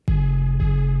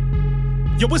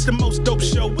Yo, it's the most dope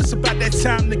show. It's about that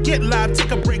time to get live. Take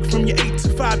a break from your 8 to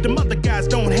 5. Them other guys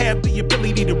don't have the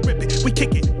ability to rip it. We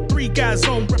kick it. 3 guys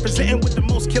on, representing with the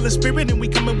most killer spirit. And we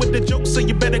coming with the jokes, so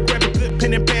you better grab a good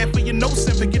pen and pad for your notes.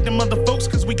 And forget them other folks,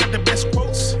 cause we got the best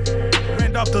quotes.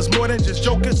 Randolph does more than just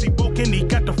jokers. He woke and he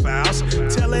got the files.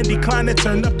 Tell Andy Klein to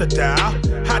turn up the dial.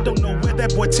 I don't know where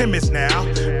that boy Tim is now.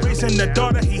 Raising the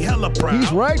daughter, he hella proud.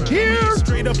 He's right here.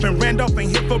 Straight up and Randolph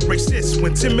ain't here for racist.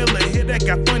 When Tim Miller hit, that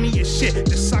got funny as shit.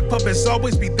 The sock puppets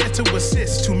always be there to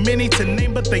assist. Too many to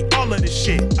name, but they all of the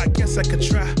shit. I guess I could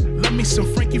try. Love me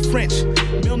some Frankie French.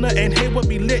 Milner and Hayward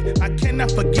be lit. I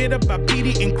cannot forget about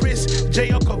Petey and Chris.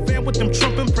 J.L. Covan with them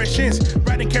Trump impressions.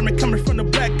 Riding camera coming from the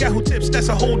black guy who tips. That's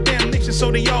a whole damn nation,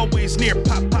 so they always near.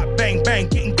 Pop, pop, bang, bang.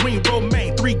 Getting green,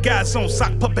 romaine. 3 guys on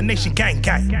sock puppet nation, gang,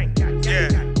 gang. Yeah.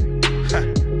 Huh.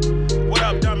 What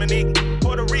up, Dominique?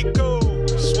 Puerto Rico,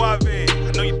 Suave.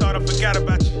 I know you thought I forgot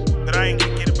about you, but I ain't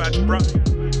gonna get about you, bro.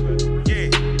 Yeah.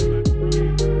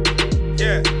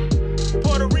 Yeah.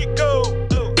 Puerto Rico,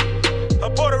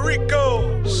 Puerto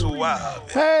Rico,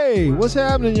 Suave. Hey, what's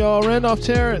happening, y'all? Randolph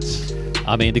Terrence.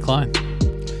 I'm Andy Klein.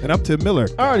 And I'm Tim Miller.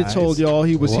 I already told y'all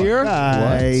he was here.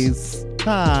 Guys.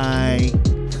 Hi.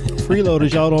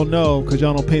 Freeloaders, y'all don't know because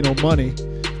y'all don't pay no money.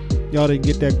 Y'all didn't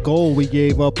get that goal we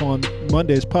gave up on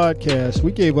Monday's podcast.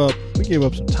 We gave up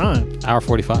some time. Hour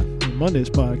 45. On Monday's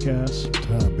podcast.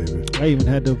 Time, baby. I even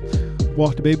had to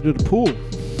walk the baby to the pool.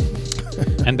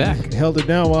 And back. Held it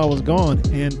down while I was gone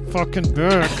and fucking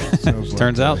back.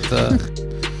 Turns out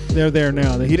they're there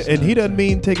now. He doesn't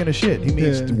mean taking a shit. He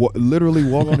means literally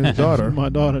walking his daughter. My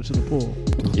daughter to the pool.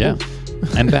 Yeah.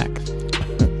 And back.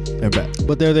 And back.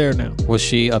 But they're there now. Was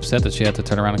she upset that she had to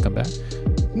turn around and come back?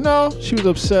 No, she was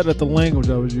upset at the language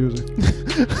I was using.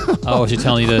 Oh, was she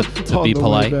telling you to be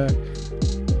polite?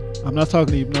 I'm not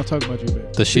talking to you. I'm not talking about you,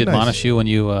 babe. Does she admonish you when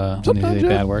you say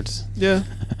bad words? Yeah.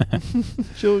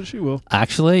 She will.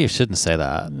 Actually, you shouldn't say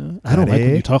that. I don't like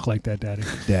when you talk like that, Daddy.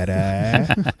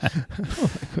 Daddy.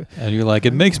 And you're like,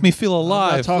 it makes me feel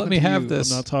alive. Let me have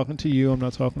this. I'm not talking to you. I'm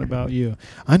not talking about you.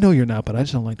 I know you're not, but I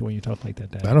just don't like the way you talk like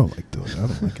that, Daddy. I don't like doing it. I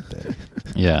don't like it, Daddy.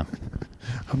 Yeah.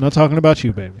 I'm not talking about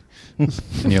you, baby.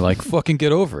 And you're like, fucking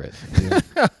get over it.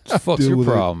 Yeah. Fuck's your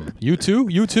problem? You too?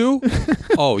 You too?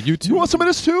 Oh, you too? You want some of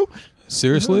this too?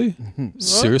 Seriously?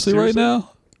 Seriously right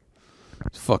now?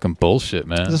 It's fucking bullshit,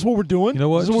 man. Is this what we're doing? You know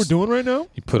what? Is this what we're doing right now?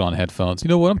 You put on headphones. You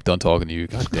know what? I'm done talking to you.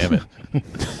 God damn it.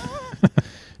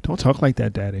 Don't talk like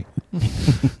that, Daddy.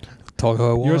 Talk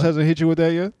how I want. Yours hasn't hit you with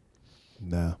that yet?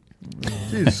 No.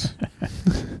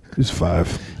 She's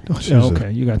 5.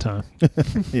 Okay, you got time.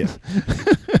 Yeah.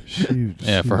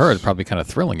 Yeah, for her, it's probably kind of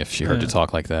thrilling if she heard you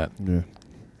talk like that. Yeah.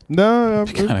 No,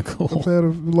 kind of cool.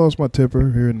 I've lost my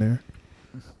temper here and there,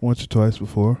 once or twice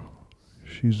before.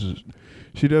 She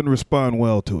doesn't respond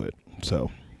well to it, so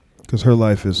because her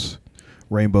life is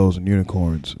rainbows and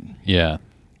unicorns. And yeah.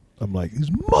 I'm like, these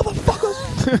motherfuckers.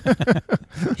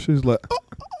 She's like,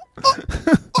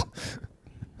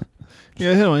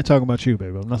 Yeah, I ain't talking about you,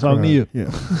 baby. I'm not talking to you.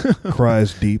 Yeah.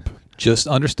 Cries deep. Just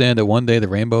understand that one day the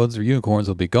rainbows or unicorns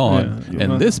will be gone,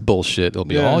 and this bullshit will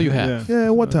be all you have. Yeah,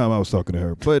 one time I was talking to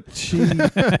her, but she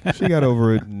got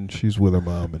over it, and she's with her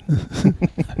mom.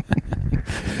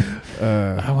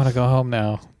 And I want to go home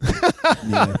now.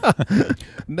 Yeah.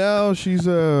 No, she's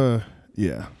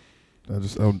yeah. I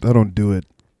don't do it.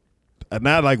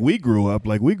 Not like we grew up.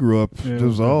 Like we grew up, it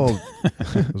was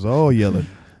all yelling.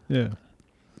 Yeah.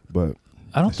 But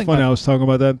I don't it's think funny. I was talking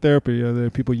about that in therapy. There are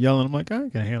people yelling. I'm like, I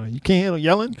can't handle it. You can't handle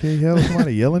yelling? Can't handle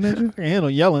somebody yelling at you? I can't handle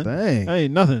yelling. Dang. I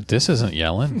ain't nothing. This isn't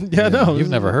yelling. Yeah, no. You've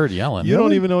never heard yelling. You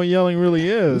don't even know what yelling really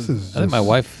is. I think my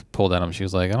wife pulled at him. She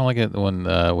was like, I don't like it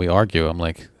when we argue. I'm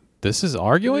like, this is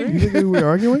arguing? You think we were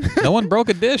arguing? No one broke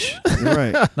a dish. You're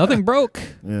right. Nothing broke.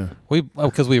 Yeah.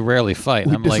 Because we rarely fight.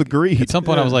 We I'm disagreed. Like, at some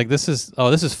point I was like, this is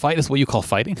fight. This is what you call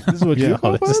fighting? This is what you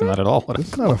call this is not at all what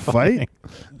It's not a fight.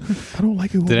 I don't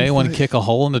like it when Did anyone fight. kick a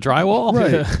hole in the drywall?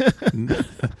 Right.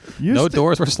 No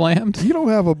doors were slammed? You don't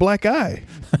have a black eye.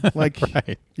 Like,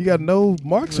 right. You got no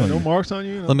marks on you. No marks on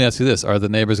you? Let me ask you this. Are the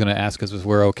neighbors going to ask us if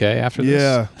we're okay after this?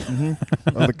 Yeah.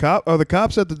 Mm-hmm. Are the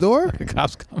cops at the door? The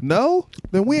cops come. No?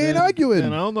 Then we ain't arguing.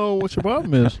 And I don't know what your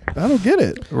problem is. I don't get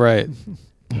it. Right.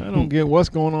 I don't get what's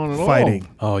going on at all. Fighting.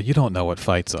 Oh, you don't know what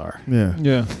fights are. Yeah.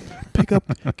 Yeah.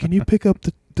 Can you pick up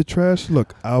the trash?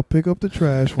 Look, I'll pick up the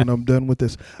trash when I'm done with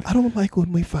this. I don't like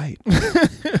when we fight.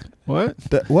 What?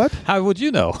 What? How would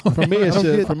you know? For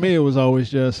me, it was always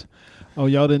just, oh,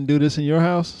 y'all didn't do this in your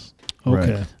house?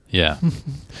 Okay. Right. Yeah.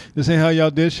 This ain't how y'all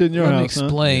did shit in your Let me house,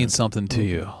 explain something to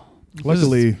you.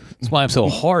 Luckily. That's why I'm so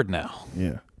hard now.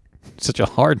 Yeah. such a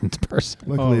hardened person.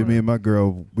 Luckily, me and my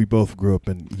girl, we both grew up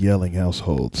in yelling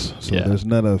households. So there's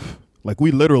none of, like,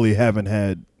 we literally haven't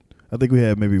had, I think we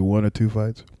had maybe 1 or 2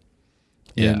 fights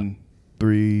in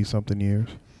 3-something years.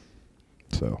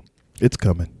 So it's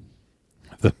coming.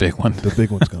 The big one. The big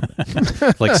one's coming.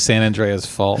 Like San Andreas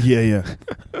Fault. Yeah.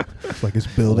 It's like it's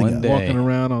building One up. day. Walking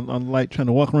around on light, trying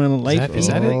to walk around on light. Is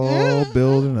that it? All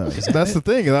building up. That's the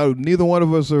thing. Neither one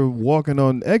of us are walking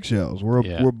on eggshells.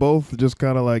 We're both just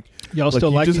kind of like, y'all still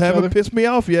you like just each haven't other? pissed me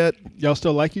off yet. Y'all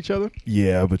still like each other?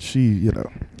 Yeah, but she, you know,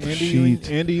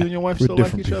 Andy, you and your wife we're still like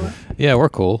different each other? Yeah, we're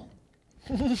cool.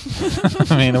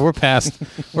 I mean, we're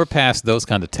past those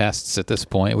kind of tests at this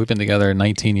point. We've been together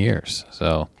 19 years,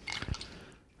 so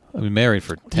I've been married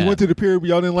for 10. You went through the period where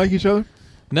y'all didn't like each other?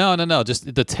 No.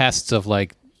 Just the tests of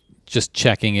like just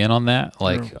checking in on that.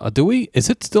 Like, do we? Is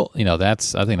it still? You know, I think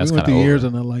that's We kind went of through years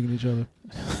of not liking each other.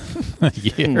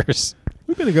 years.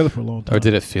 We've been together for a long time. Or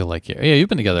did it feel like yeah? You've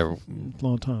been together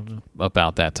Long time.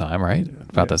 about that time, right?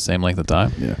 About that same length of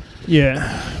time. Yeah.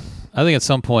 Yeah. I think at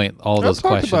some point all those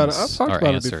questions I've talked are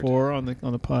about answered. it before on the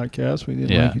podcast. We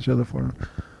didn't like each other for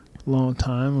a long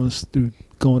time. It was through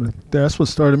that's what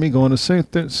started me going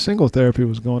to single therapy.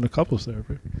 Was going to couples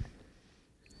therapy.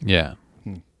 Yeah.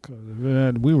 Because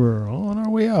we were on our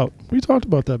way out. We talked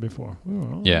about that before. We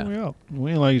were on our way out. We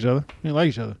didn't like each other.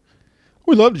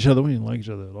 We loved each other. We didn't like each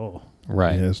other at all.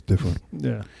 Right. Yeah, it's different.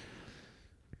 Yeah.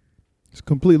 It's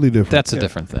completely different. That's a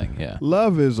different thing. Yeah.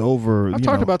 Love is over. I've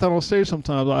talked about that on stage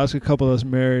sometimes. I'll ask a couple that's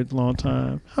married a long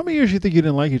time. How many years do you think you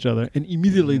didn't like each other? And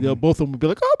immediately they'll both of them be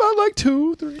like, oh, about like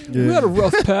 2, 3. Yeah. We had a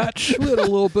rough patch. We had a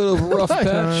little bit of a rough Like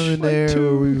patch. in there, like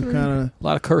 2, we 3. kind of A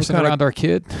lot of cursing around our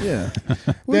kid. yeah.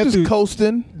 We're just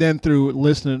coasting. Then through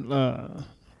listening,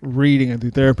 reading and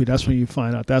through therapy, that's when you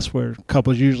find out. That's where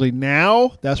couples usually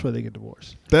that's where they get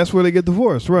divorced. That's where they get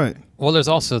divorced, right? Well, there's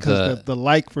also Because the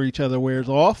like for each other wears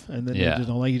off, and then they just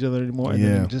don't like each other anymore. And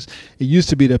then it used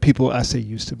to be that people, I say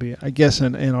used to be, I guess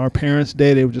in our parents'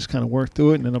 day, they would just kind of work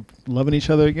through it and end up loving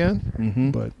each other again. Mm-hmm.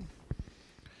 But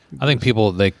I think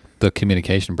the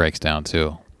communication breaks down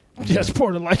too. yeah, it's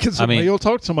part of liking somebody. You'll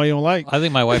talk to somebody you don't like. I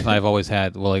think my wife and I have always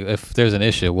had, like, if there's an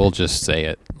issue, we'll just say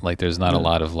it. Like, there's not a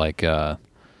lot of like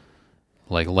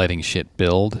letting shit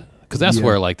build, because that's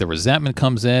where like the resentment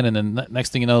comes in, and then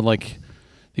next thing you know, like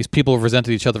these people have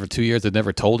resented each other for 2 years. They've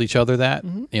never told each other that.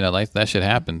 You know, like that shit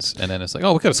happens, and then it's like,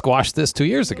 oh, we could have squashed this 2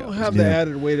 years ago. You don't have the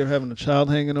added weight of having a child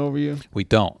hanging over you. We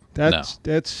don't. That's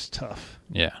tough.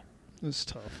 Yeah. It's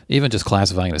tough. Even just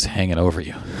classifying it as hanging over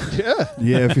you. Yeah.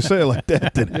 Yeah, if you say it like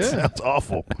that, then it sounds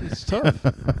awful. It's tough.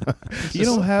 You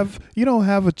don't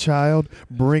have a child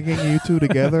bringing you two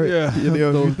together. Yeah. You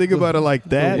know, if you think about it like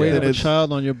that, the weight then of a it's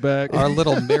child on your back. Our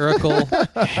little miracle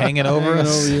hanging over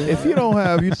us. over you. if you don't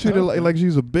have, you treat her like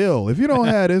she's a bill. If you don't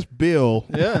have this bill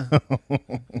Yeah.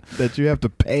 that you have to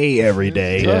pay every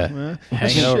day, Yeah. Tough, man.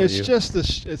 Hanging over It's you. just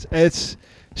it's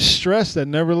stress that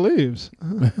never leaves.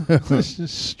 It's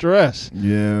just stress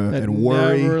yeah, that and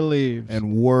worry, never leaves. Yeah.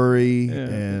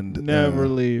 and never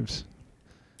leaves.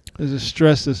 There's a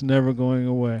stress that's never going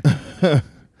away.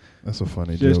 That's a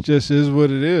funny joke. Just is what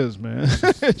it is, man.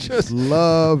 It's just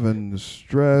Love and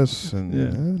stress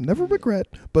and never regret,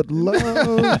 but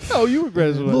love. oh, you regret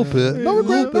it a little bit. No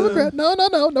regret. No regret.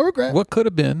 No regret. What could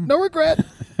have been? No regret.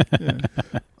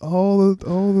 All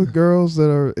the girls that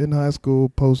are in high school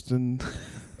posting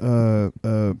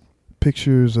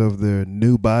pictures of their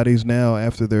new bodies now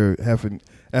after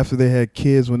they had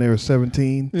kids when they were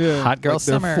 17. Yeah. Hot girl Like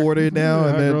they're summer. 40 now, Yeah,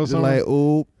 and hot they're girl summer. like,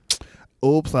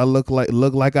 oops, I look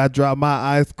like I dropped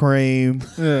my ice cream.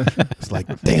 Yeah. It's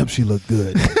like, damn, she looked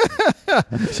good.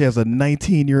 She has a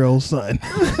 19-year-old son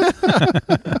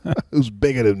who's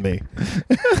bigger than me.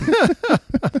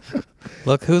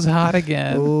 Look who's hot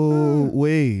again. Oh,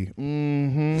 wait.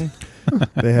 Mm-hmm.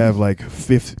 They have like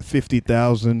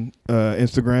 50,000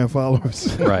 Instagram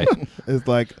followers. Right. It's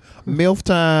like MILF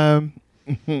time.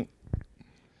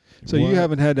 So you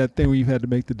haven't had that thing where you've had to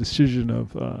make the decision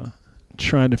of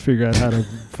trying to figure out how to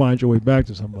find your way back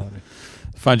to somebody.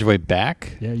 Find your way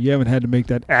back? Yeah, you haven't had to make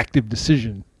that active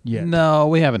decision yet. No,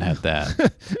 we haven't had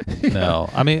that. No,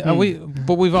 I mean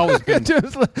we've always been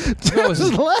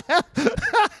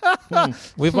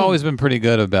we've always been pretty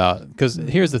good about, because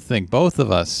here's the thing: both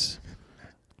of us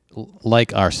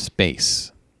like our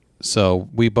space, so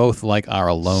we both like our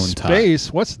alone time.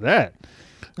 Space? What's that?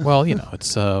 Well, you know,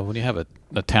 it's when you have a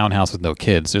townhouse with no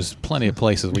kids. There's plenty of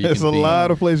places where you There's can a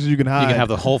lot of places you can hide. You can have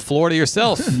the whole floor to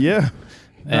yourself. Yeah.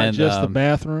 Not just the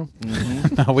bathroom.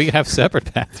 No, we have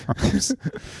separate bathrooms.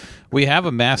 We have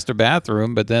a master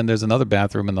bathroom, but then there's another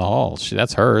bathroom in the hall.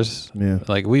 That's hers. Yeah.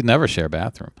 Like, we never share a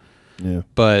bathroom. Yeah.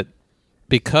 But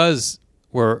because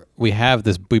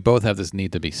we both have this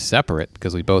need to be separate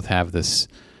because we both have this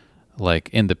like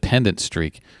independent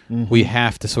streak. We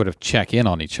have to sort of check in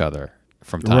on each other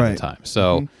from time to time.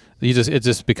 So it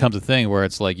just becomes a thing where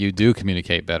it's like you do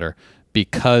communicate better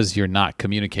because you're not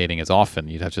communicating as often.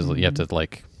 You have to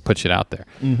like put shit out there.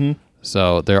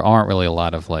 So there aren't really a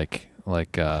lot of like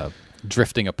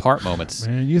drifting apart moments.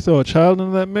 Man, you throw a child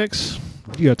into that mix,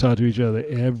 you got to talk to each other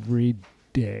every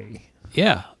day.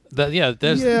 Yeah.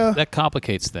 That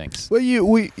complicates things. Well,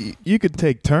 you could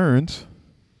take turns,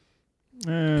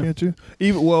 can't you?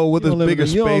 Even with a bigger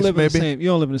space, maybe. You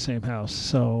don't live in the same house,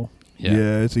 so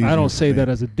yeah, it's easier. I don't say that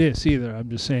as a diss either. I'm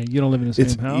just saying you don't live in the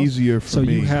same house. It's easier for me.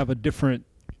 So you have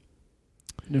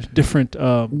there's different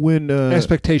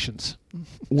expectations.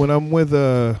 When I'm with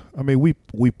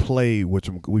we play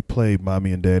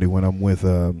mommy and daddy when I'm with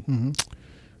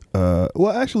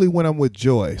actually when I'm with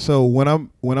Joy. So when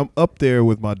I'm up there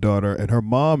with my daughter and her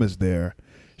mom is there,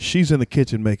 she's in the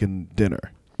kitchen making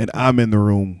dinner and I'm in the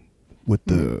room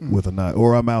with Anaya,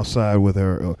 or I'm outside with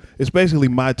her. It's basically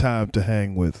my time to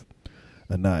hang with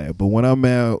Anaya. But when I'm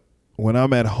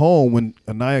at home, when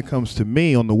Anaya comes to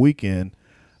me on the weekend,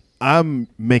 I'm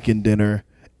making dinner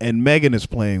and Megan is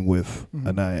playing with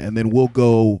Anaya, and then we'll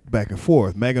go back and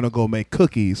forth. Megan will go make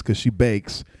cookies because she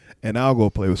bakes, and I'll go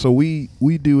play with. So we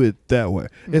do it that way.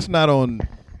 It's not on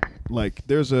like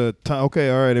there's a time. Okay,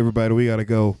 all right, everybody, we gotta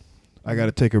go. I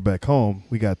gotta take her back home.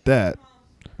 We got that.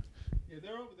 Yeah,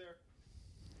 they're over there.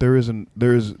 There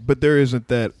isn't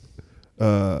that.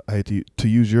 I hate to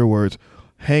use your words.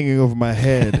 Hanging over my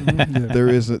head,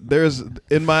 there's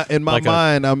in my like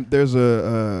mind. There's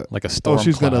a like a storm. Oh,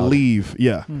 she's cloud. gonna leave.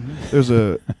 Yeah, there's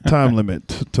a time limit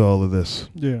to all of this.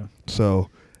 Yeah, so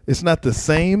it's not the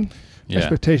same. Yeah.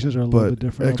 Expectations are a little bit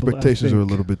different. Expectations are a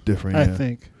little bit different. I yeah.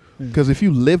 think because if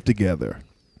you live together,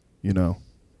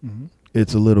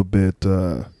 it's a little bit.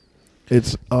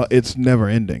 It's never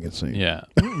ending. It seems. Yeah.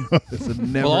 It's a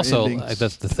never. Well, also ending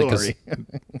that's the thing, 'cause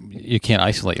you can't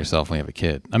isolate yourself when you have a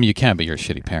kid. I mean, you can, but you're a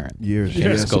shitty parent. Yeah.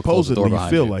 Just go close the door Supposedly, you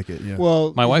behind feel you. like it. Yeah.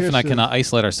 Well, My wife and I cannot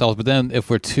isolate ourselves, but then if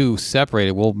we're too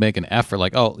separated, we'll make an effort.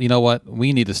 Like, oh, you know what?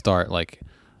 We need to start like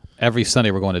every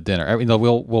Sunday we're going to dinner.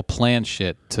 We'll plan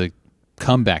shit to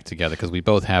come back together because we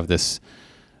both have this.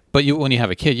 But when you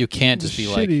have a kid, you can't just be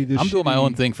like, I'm doing my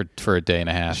own thing for a day and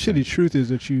a half. The shitty truth is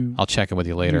that I'll check in with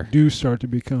you later. You do start to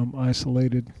become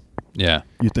isolated. Yeah.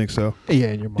 You think so? Yeah,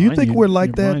 in your mind. Do you think we're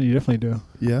like that? You definitely do.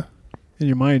 Yeah. In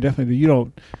your mind, you definitely do. You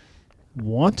don't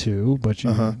want to, but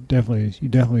you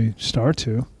definitely start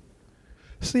to.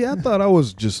 See, I thought I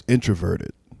was just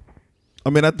introverted. I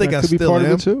mean, I think that I could be still part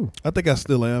am. Of it too. I think I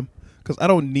still am because I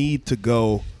don't need to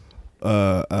go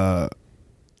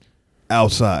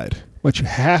outside. But you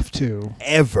have to.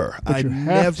 Ever. I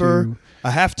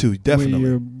have to,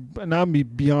 definitely. And I'm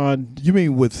beyond. You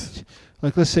mean with.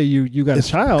 Like, let's say you got a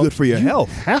child. Good for your health.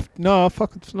 Don't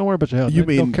worry about your health. You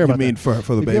mean, don't care about that. for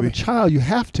the if baby? You have a child, you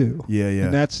have to. Yeah.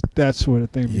 And that's where the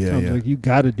thing becomes. Yeah. Like, you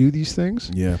got to do these things.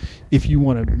 Yeah. If you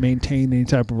want to maintain any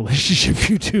type of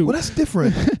relationship, you do. Well, that's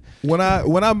different. when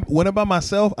I'm by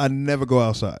myself, I never go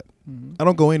outside. I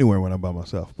don't go anywhere when I'm by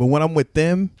myself. But when I'm with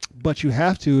them, but you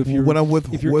have to if you're when I'm with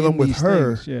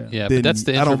her. Things, yeah, but that's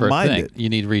the introvert thing. It. You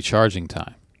need recharging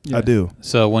time. Yeah. I do.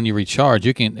 So when you recharge,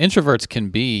 introverts can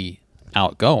be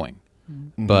outgoing,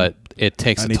 but it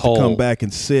takes I a need toll. To come back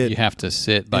and sit. You have to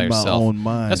sit by in yourself. my own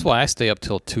mind. That's why I stay up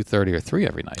till 2:30 or 3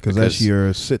 every night because that's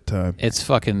your sit time. It's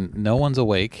fucking no one's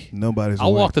awake. Nobody's.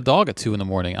 I'll walk the dog at 2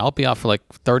 a.m. I'll be out for like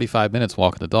 35 minutes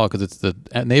walking the dog because the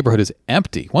neighborhood is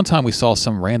empty. One time we saw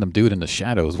some random dude in the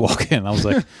shadows walking. And I was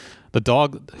like, the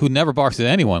dog who never barks at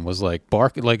anyone was like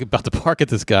about to bark at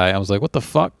this guy. I was like, what the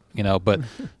fuck, but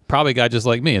probably a guy just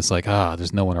like me. It's like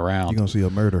there's no one around. You're gonna see a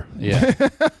murder. Yeah,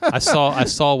 I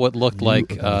saw what looked like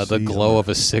the glow of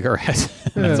a cigarette.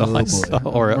 That's all I saw,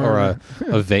 or a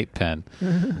vape pen,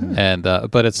 and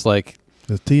but it's like.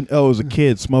 It was a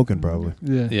kid smoking probably.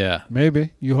 Yeah.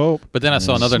 Maybe. You hope. But then I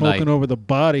saw another night. Smoking over the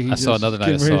body. I saw another night.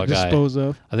 I saw a guy.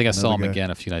 I think I saw him guy.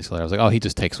 again a few nights later. I was like, oh, he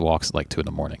just takes walks at like 2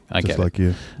 a.m. I just get like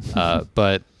it. You.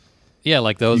 But yeah,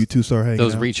 like those. You two start hanging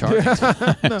those out? recharging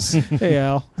times. Hey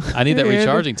Al. I need that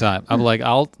recharging time. I'm like,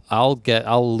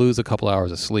 I'll lose a couple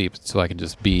hours of sleep so I can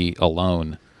just be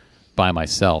alone by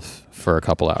myself for a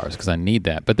couple hours because I need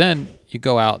that. But then you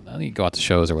go out to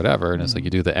shows or whatever, and it's like you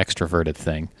do the extroverted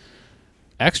thing.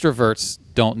 Extroverts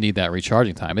don't need that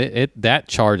recharging time. That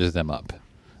charges them up,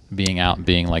 being out and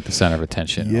being like the center of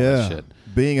attention. And all that shit.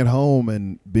 Being at home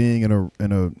and being in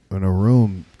a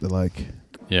room like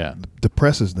yeah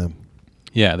depresses them.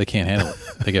 Yeah, they can't handle it.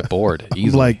 They get bored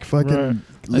easily. Like fucking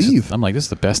leave. I'm like, this is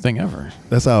the best thing ever.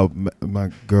 That's how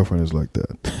my girlfriend is like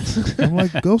that. I'm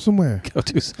like, go somewhere. Go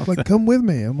do something. I'm like, come with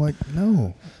me. I'm like,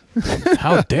 no.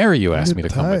 How dare you ask me to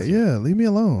come with you? Yeah, leave me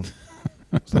alone.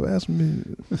 Stop asking me.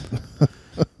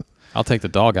 I'll take the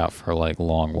dog out for like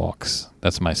long walks.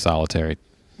 That's my solitary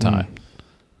time.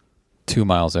 2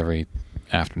 miles every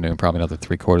afternoon, probably another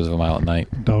 3/4 of a mile at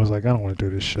night. Dog was like, I don't want to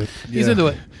do this shit. He's into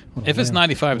it. If it's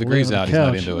 95 degrees out, he's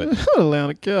not into it. Lay on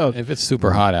the couch. If it's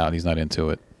super hot out, he's not into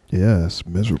it. Yeah, it's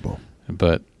miserable.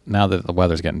 But now that the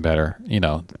weather's getting better,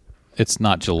 it's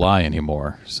not July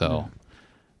anymore. So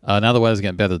now the weather's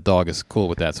getting better. The dog is cool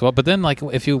with that. So, but then like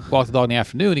if you walk the dog in the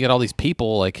afternoon, you got all these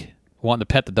people like wanting to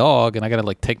pet the dog, and I got to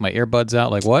like take my earbuds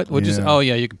out. Like what? Oh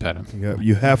yeah, you can pet him.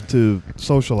 You have to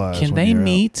socialize. Can they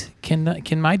meet?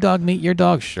 Can my dog meet your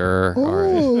dog? Sure.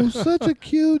 Oh, such a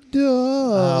cute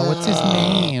dog. What's his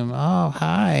name? Oh,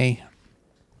 hi.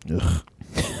 Ugh.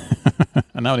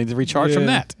 And now I need to recharge from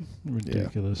that.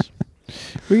 Ridiculous.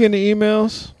 We getting the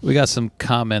emails? We got some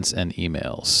comments and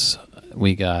emails.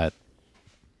 We got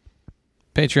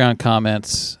Patreon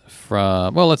comments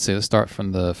from, well, let's see. Let's start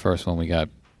from the first one. We got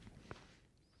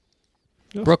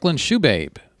Brooklyn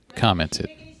Shoebabe commented.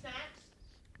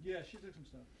 Yeah, she took some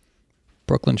stuff.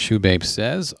 Brooklyn Shoebabe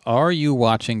says, are you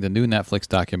watching the new Netflix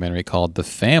documentary called The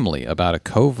Family about a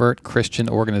covert Christian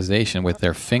organization with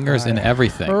their fingers in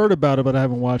everything? I heard about it, but I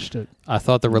haven't watched it. I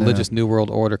thought the religious New World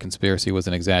Order conspiracy was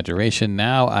an exaggeration.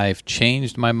 Now I've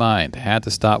changed my mind. Had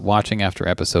to stop watching after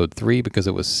episode 3 because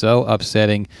it was so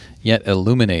upsetting yet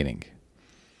illuminating.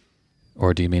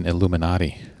 Or do you mean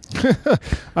Illuminati?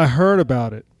 I heard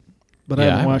about it, but I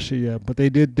haven't watched it yet. But they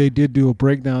did do a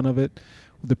breakdown of it.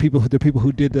 The people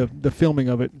who did the filming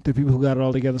of it, the people who got it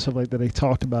all together, stuff like that, they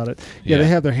talked about it. Yeah, they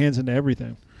have their hands into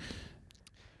everything.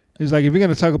 It's like if you're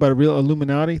going to talk about a real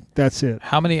Illuminati, that's it.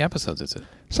 How many episodes is it?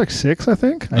 It's like 6, I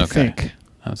think. I think.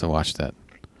 I have to watch that.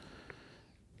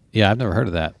 Yeah, I've never heard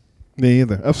of that. Me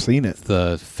either. I've seen it.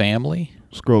 The Family?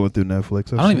 Scrolling through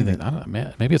Netflix. I don't even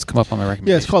think. Maybe it's come up on my recommendations.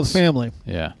 Yeah, it's called The Family.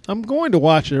 Yeah. I'm going to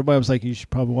watch it. Everybody was like, you should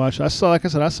probably watch it. Like I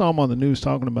said, I saw him on the news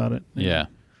talking about it. Yeah.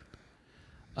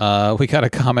 We got a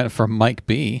comment from Mike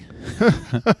B.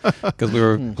 Because we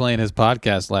were playing his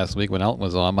podcast last week when Elton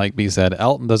was on. Mike B said,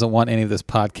 Elton doesn't want any of this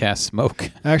podcast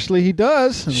smoke. Actually, he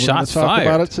does. And Shots we're fired. Talk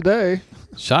about it today.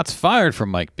 Shots fired from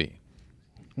Mike B.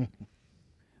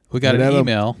 We got an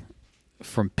email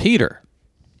from Peter.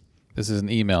 This is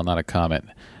an email, not a comment.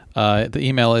 The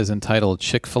email is entitled,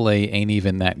 Chick-fil-A Ain't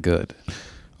Even That Good.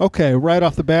 Okay, right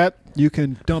off the bat, you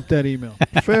can dump that email.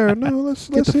 Fair. No, let's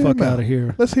get the fuck out of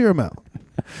here. Let's hear him out.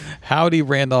 Howdy,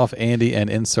 Randolph, Andy, and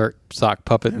insert sock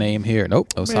puppet name here. Nope,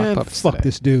 no sock puppets fuck today.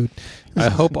 This dude. I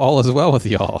hope all is well with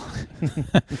y'all.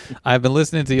 I've been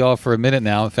listening to y'all for a minute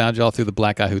now and found y'all through the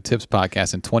Black Guy Who Tips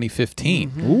podcast in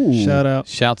 2015. Ooh. Shout out.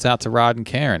 Shouts out to Rod and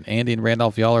Karen. Andy and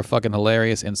Randolph, y'all are fucking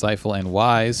hilarious, insightful, and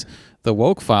wise. The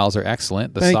woke files are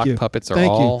excellent. The sock puppets are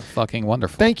all fucking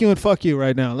wonderful. Thank you and fuck you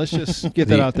right now. Let's just get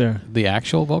that out there. The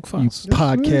actual woke files. You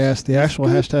podcast, the actual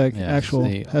hashtag,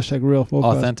 hashtag real woke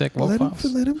authentic woke files.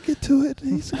 Let him get to it.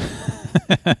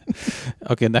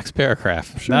 Okay, next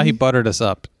paragraph. Now he buttered us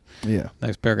up. Yeah.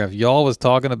 Next paragraph. Y'all was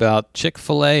talking about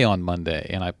Chick-fil-A on Monday,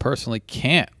 and I personally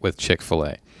can't with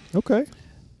Chick-fil-A. Okay.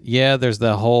 Yeah, there's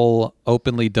the whole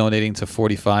openly donating to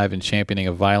 45 and championing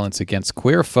of violence against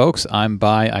queer folks. I'm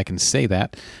bi, I can say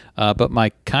that. But my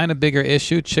kind of bigger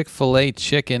issue, Chick-fil-A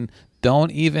chicken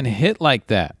don't even hit like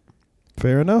that.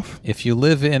 Fair enough. If you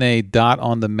live in a dot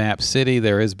on the map city,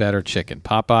 there is better chicken.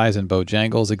 Popeyes and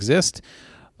Bojangles exist.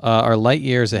 Are light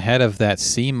years ahead of that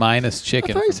C-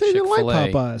 chicken. I thought you said you didn't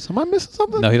like Popeyes. Am I missing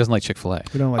something? No, he doesn't like Chick-fil-A.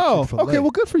 We don't like Chick-fil-A. Okay.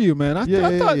 Well, good for you, man. I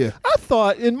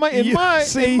thought in my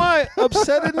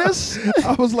upsettedness,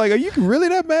 I was like, are you really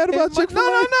that mad about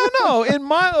Chick-fil-A? No. In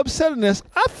my upsettedness,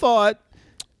 I thought.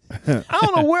 I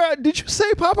don't know where. Did you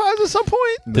say Popeyes at some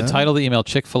point? The title of the email,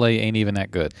 Chick-fil-A ain't even that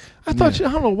good. I thought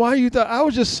I don't know why you thought. I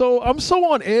was just I'm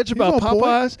so on edge about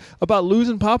Popeyes, about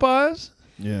losing Popeyes.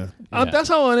 Yeah. That's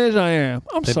how on edge I am.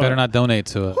 They better not donate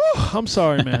to it. I'm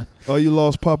sorry, man. Oh, you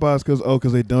lost Popeyes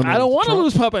because they donated. I don't want to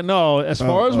lose Popeyes. No, as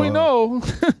far as we know.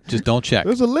 Just don't check.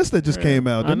 There's a list that just came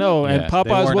out. I know, and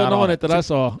Popeyes wasn't on it that I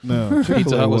saw. No,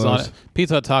 Pizza Hut was on it.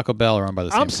 Pizza Hut, Taco Bell are owned by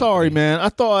the same I'm sorry, man. I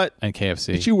thought and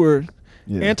KFC. that you were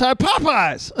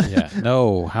anti-Popeyes. Yeah.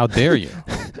 No, how dare you?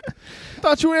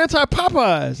 Thought you were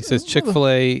anti-Popeyes. He says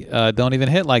Chick-fil-A don't even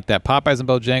hit like that. Popeyes and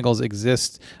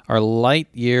Bojangles are light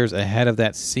years ahead of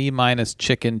that C-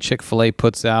 chicken Chick-fil-A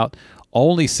puts out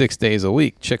only 6 days a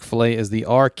week. Chick-fil-A is the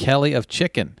R. Kelly of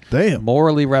chicken. Damn.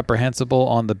 Morally reprehensible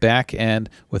on the back end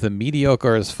with a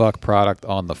mediocre as fuck product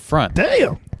on the front.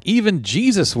 Damn. Even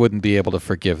Jesus wouldn't be able to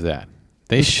forgive that.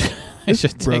 They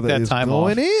should take that time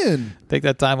off. Take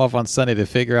that time off on Sunday to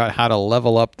figure out how to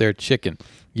level up their chicken.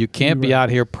 You can't be out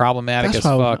here problematic as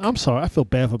fuck. I'm sorry. I feel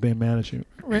bad for being mad at you.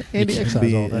 Andy,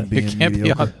 excise all that. You can't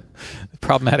be out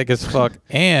problematic as fuck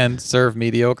and serve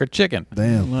mediocre chicken.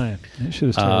 Damn. That shit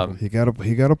is terrible. He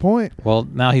got a point. Well,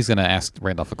 now he's going to ask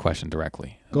Randolph a question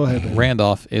directly. Go ahead, man.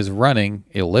 Randolph, is running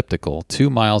elliptical 2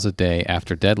 miles a day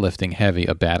after deadlifting heavy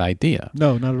a bad idea?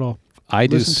 No, not at all.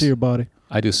 Listen to your body.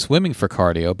 I do swimming for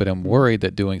cardio, but I'm worried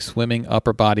that doing swimming,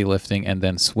 upper body lifting, and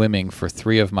then swimming for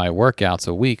 3 of my workouts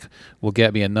a week will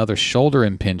get me another shoulder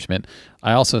impingement.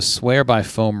 I also swear by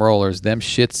foam rollers. Them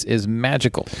shits is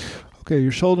magical. Okay,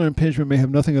 your shoulder impingement may have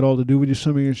nothing at all to do with your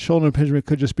swimming. Your shoulder impingement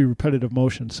could just be repetitive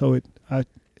motion. So it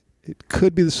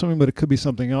could be the swimming, but it could be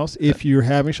something else. If you're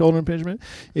having shoulder impingement,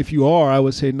 if you are, I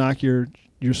would say knock your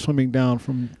swimming down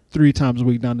from 3 times a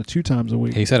week down to 2 times a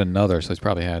week. He said another, so he's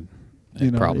probably had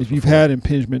problems. If you've had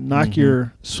impingement, knock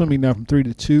your swimming down from 3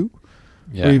 to 2,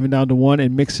 or even down to 1,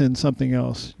 and mix in something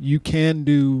else. You can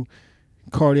do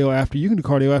cardio after. You can do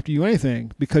cardio after you do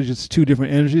anything because it's 2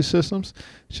 different energy systems.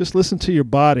 Just listen to your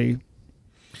body.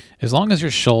 As long as your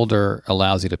shoulder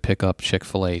allows you to pick up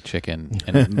Chick-fil-A chicken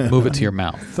and move it to your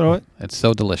mouth. Throw it. It's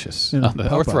so delicious. Yeah.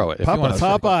 Or throw it. If you want to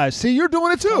Popeyes. See, you're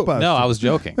doing it too. No, I was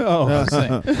joking. Oh, I was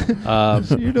saying.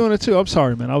 So you're doing it too. I'm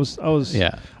sorry, man. I was.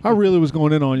 Yeah. I really was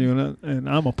going in on you, and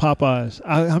I'm a Popeyes.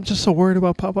 I'm just so worried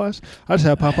about Popeyes. I just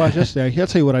had Popeyes yesterday. I'll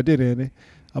tell you what I did, Andy.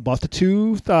 I bought the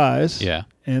 2 thighs. Yeah.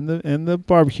 And the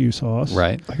barbecue sauce.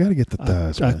 Right. I gotta get the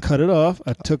thighs. I cut it off.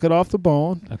 I took it off the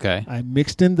bone. Okay. I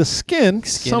mixed in the skin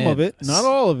some of it, not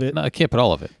all of it. No, I can't put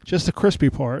all of it. Just the crispy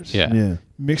parts. Yeah.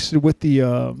 Mixed it with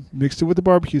the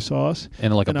barbecue sauce.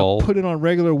 In like a bowl. I put it on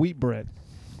regular wheat bread.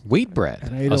 Wheat bread.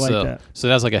 And I ate it like that. So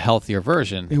that's like a healthier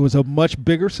version. It was a much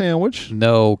bigger sandwich.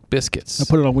 No biscuits. I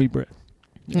put it on wheat bread.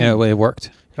 Yeah, it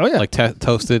worked. Oh yeah. Like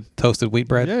toasted wheat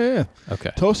bread. Yeah.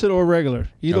 Okay. Toasted or regular,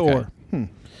 either or.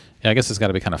 Yeah, I guess it's got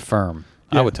to be kind of firm.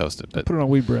 Yeah. I would toast it, but put it on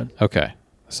wheat bread. Okay.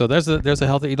 So there's a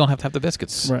healthy. You don't have to have the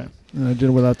biscuits. Right. And I did it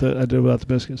without the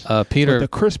biscuits. Peter,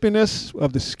 but the crispiness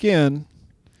of the skin.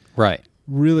 Right.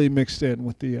 Really mixed in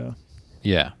with the.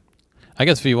 Yeah. I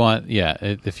guess if you want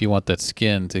that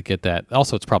skin to get that.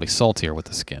 Also, it's probably saltier with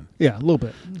the skin. Yeah, a little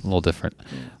bit. A little different.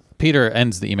 Peter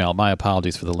ends the email. My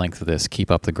apologies for the length of this.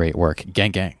 Keep up the great work. Gang,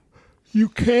 gang. You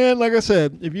can, like I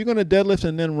said, if you're going to deadlift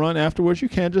and then run afterwards, you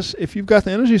can just, if you've got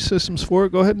the energy systems for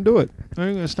it, go ahead and do it. I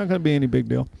mean, it's not going to be any big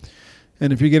deal.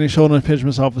 And if you're getting shoulder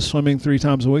impingements off of swimming 3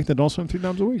 times a week, then don't swim 3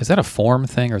 times a week. Is that a form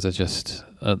thing or is it just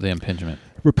the impingement?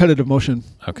 Repetitive motion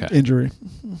injury.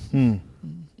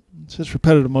 It's just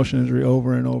repetitive motion injury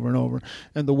over and over and over.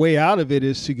 And the way out of it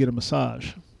is to get a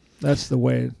massage. That's the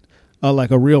way,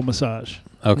 like a real massage.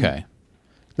 Okay.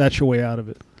 That's your way out of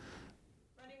it.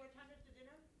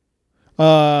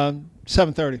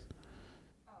 7:30.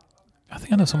 I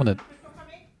think I know someone that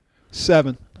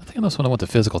 7. I think I know someone that went to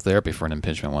physical therapy for an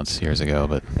impingement once years ago,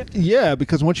 but yeah,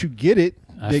 because once you get it,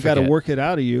 they got to work it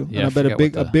out of you. Yeah, and I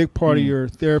bet a big part of your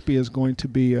therapy is going to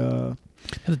be have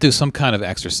to do some kind of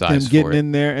exercise. Them getting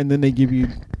in there, and then they give you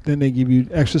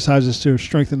exercises to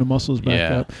strengthen the muscles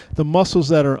back up. The muscles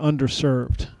that are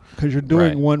underserved, because you're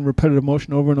doing one repetitive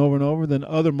motion over and over and over, then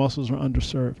other muscles are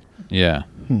underserved. Yeah.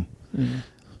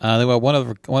 There was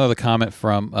one other comment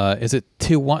from is it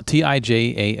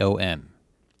Tijaon?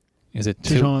 Is it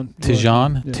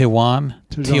Tijuan? Yeah.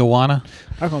 Tijuana?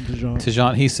 I call him Tijuan.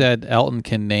 Tijuan. He said Elton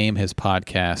can name his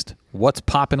podcast "What's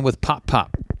Poppin' with Pop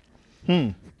Pop."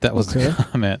 That was the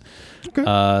comment. Okay.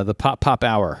 The Pop Pop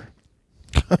Hour.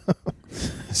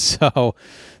 So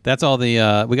that's all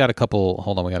the. We got a couple.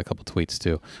 Hold on, we got a couple tweets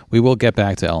too. We will get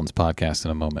back to Elton's podcast in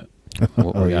a moment.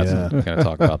 We're going to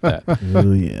talk about that.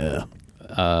 Oh yeah.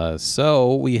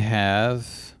 So we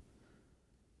have,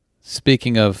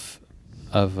 speaking of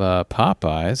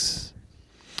Popeyes.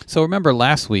 So remember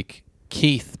last week,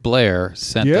 Keith Blair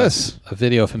sent us a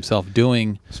video of himself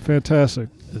doing. It's fantastic.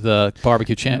 The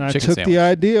barbecue chicken sandwich. And I took the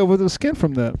idea with the skin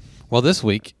from that. Well, this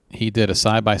week he did a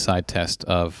side-by-side test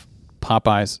of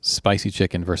Popeyes spicy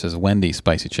chicken versus Wendy's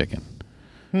spicy chicken.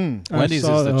 Wendy's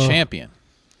is the champion.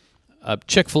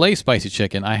 Chick-fil-A spicy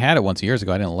chicken, I had it once years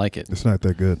ago. I didn't like it. It's not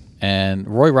that good. And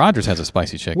Roy Rogers has a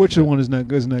spicy chicken. Which one is not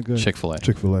good? Isn't that good? Chick-fil-A.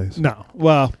 Chick-fil-A's. No.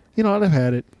 Well, I've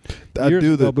had it years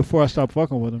ago before I stopped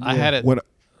fucking with them. I had it.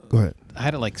 Go ahead. I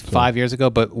had it like 5 years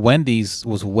ago, but Wendy's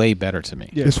was way better to me.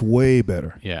 Yeah. It's way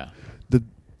better. Yeah.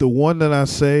 The one that I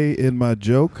say in my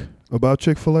joke about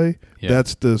Chick-fil-A,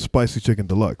 that's the spicy chicken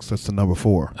deluxe. That's the number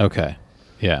 4. Okay.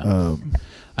 Yeah.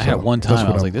 I had it one time.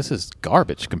 I was like, this is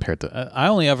garbage compared to. I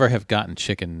only ever have gotten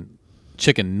chicken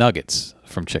chicken nuggets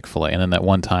from Chick-fil-A, and then that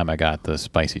one time I got the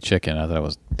spicy chicken. I thought it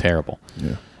was terrible.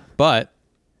 Yeah. But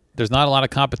there's not a lot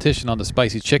of competition on the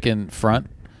spicy chicken front.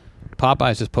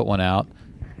 Popeyes just put one out.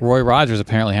 Roy Rogers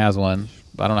apparently has one.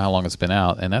 I don't know how long it's been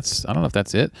out, and I don't know if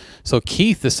that's it. So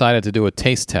Keith decided to do a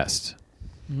taste test.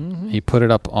 Mm-hmm. He put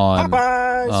it up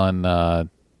on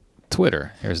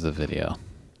Twitter. Here's the video.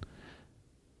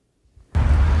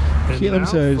 Keith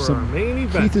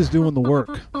is doing the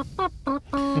work.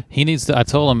 He needs to. I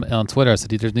told him on Twitter. I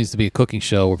said there needs to be a cooking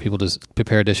show where people just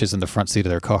prepare dishes in the front seat of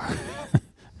their car.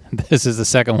 This is the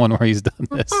second one where he's done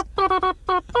this.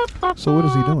 So what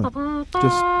is he doing?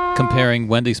 Just comparing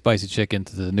Wendy's spicy chicken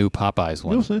to the new Popeyes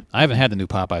one. I haven't had the new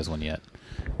Popeyes one yet,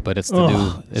 but it's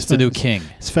the new king.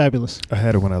 It's fabulous. I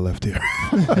had it when I left here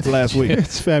last week.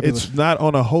 It's fabulous. It's not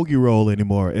on a hoagie roll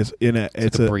anymore. It's in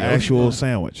it's an actual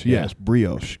sandwich. Yeah, it's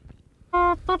brioche.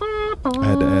 I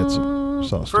had to add some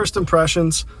sauce. First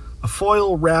impressions: a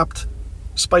foil wrapped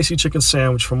spicy chicken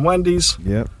sandwich from Wendy's.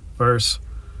 Yep. Versus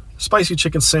spicy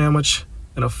chicken sandwich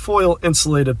in a foil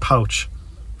insulated pouch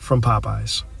from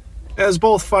Popeyes. As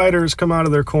both fighters come out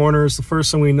of their corners, the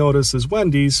first thing we notice is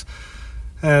Wendy's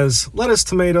has lettuce,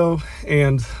 tomato,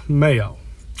 and mayo.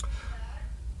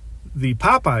 The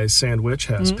Popeyes sandwich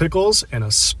has pickles and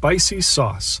a spicy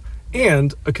sauce,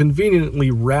 and a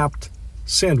conveniently wrapped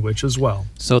sandwich as well.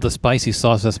 So the spicy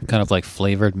sauce, that's kind of like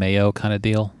flavored mayo kind of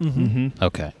deal? Mm-hmm.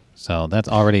 Okay. So that's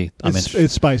already...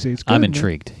 It's spicy. It's good. I'm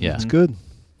intrigued, yeah. It's good.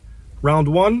 Round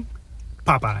one,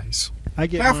 Popeyes. I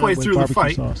get halfway through the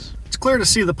fight. Sauce. It's clear to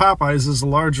see the Popeyes is the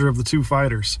larger of the two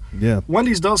fighters. Yeah.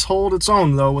 Wendy's does hold its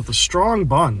own, though, with a strong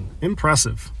bun.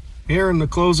 Impressive. Here in the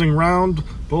closing round,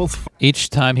 both... Each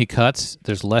time he cuts,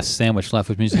 there's less sandwich left,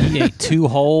 which means he ate 2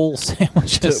 whole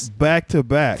sandwiches. Back to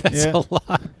back. That's a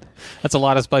lot. That's a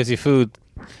lot of spicy food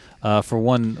for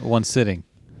one sitting.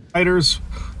 Fighters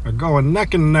are going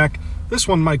neck and neck. This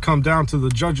one might come down to the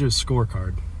judges'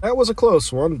 scorecard. That was a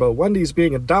close one, but Wendy's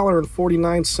being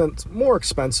 $1.49 more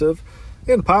expensive,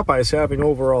 and Popeyes having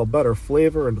overall better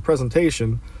flavor and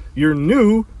presentation, your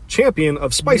new champion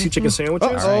of spicy chicken sandwiches,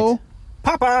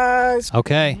 Popeyes.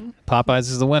 Okay, Popeyes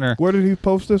is the winner. Where did he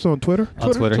post this? On Twitter?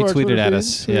 On Twitter. He tweeted at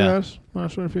us. Yeah.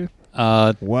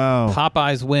 Wow.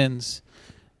 Popeyes wins.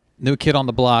 New kid on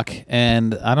the block,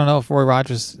 and I don't know if Roy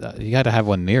Rogers. You got to have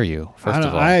one near you. First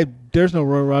of all, there's no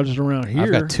Roy Rogers around here.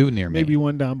 I've got 2 near me. Maybe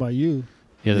one down by you.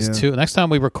 Yeah, there's 2. Next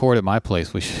time we record at my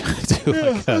place, we should do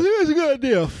I think that's a good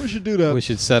idea. We should do that. We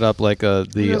should set up like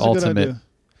the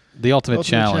ultimate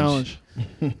challenge.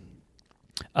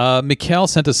 Mikkel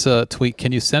sent us a tweet.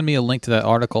 Can you send me a link to that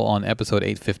article on episode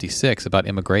 856 about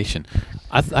immigration?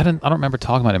 I don't remember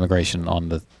talking about immigration on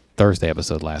the Thursday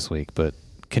episode last week, but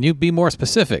can you be more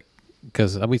specific?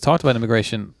 Because we talked about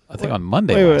immigration, I think, on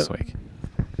Monday last week.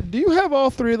 Do you have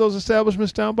all 3 of those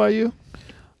establishments down by you?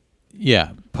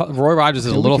 Yeah. Roy Rogers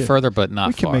is a little further, but not far.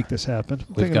 We can make this happen.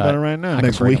 I'm thinking about it right now.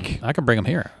 Next week. I can bring them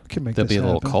here. We can make They'll this be a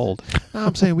little cold. No,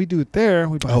 I'm saying we do it there.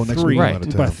 We buy 3. Right.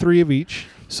 We buy 3 of each.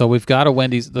 So we've got a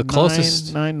Wendy's. The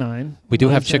closest. 9. We do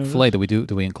have Chick-fil-A.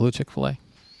 Do we include Chick-fil-A?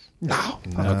 No.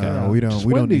 Okay. We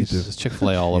don't need to. There's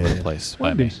Chick-fil-A all over the place.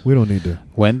 Wendy's. We don't need to.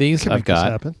 Wendy's, I've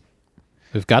got.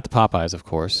 We've got the Popeyes, of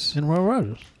course. And Roy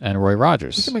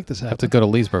Rogers. We can make this happen. Have to go to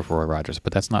Leesburg for Roy Rogers,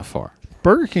 but that's not far.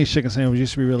 Burger King's chicken sandwich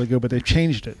used to be really good, but they've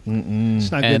changed it. It's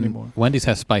not good anymore. Wendy's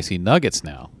has spicy nuggets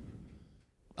now.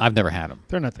 I've never had them.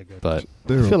 They're not that good. But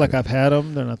I feel like I've had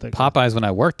them. They're not that good. Popeyes, when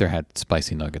I worked there, had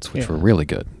spicy nuggets, which were really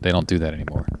good. They don't do that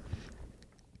anymore.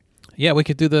 Yeah, we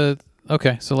could do the...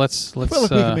 Okay, so let's I feel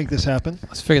like we can make this happen.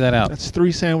 Let's figure that out. That's 3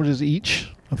 sandwiches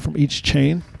each from each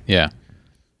chain. Yeah.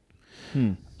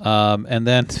 And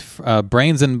then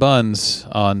Brains and Buns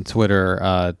on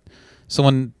Twitter.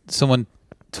 Someone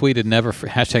tweeted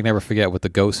hashtag never forget with the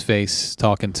ghost face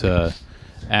talking to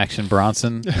Action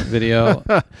Bronson video.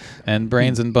 And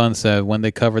Brains and Buns said when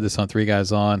they covered this on 3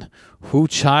 Guys On, who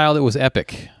child, it was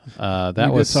epic. We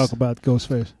did talk about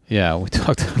Ghostface. Yeah, we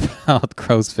talked about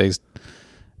Ghostface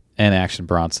and Action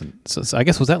Bronson. So I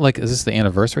guess is this the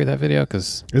anniversary of that video?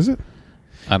 Is it?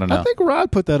 I don't know. I think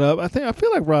Rod put that up. I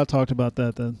feel like Rod talked about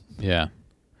that then. Yeah.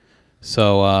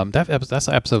 So that's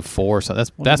episode 4. So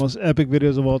that's one of the most epic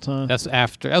videos of all time.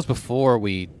 That was before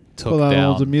we took down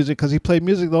down the music because he played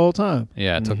music the whole time.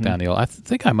 Yeah, it took down the old. I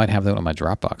think I might have that on my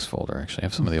Dropbox folder. Actually, I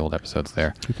have some of the old episodes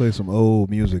there. He played some old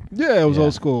music. Yeah, it was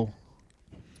old school.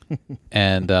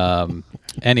 And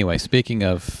anyway, speaking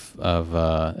of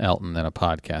Elton and a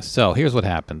podcast, so here's what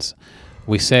happens.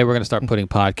 We say we're going to start putting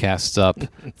podcasts up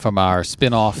from our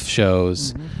spin-off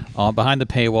shows behind the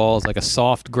paywalls, like a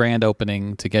soft grand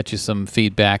opening to get you some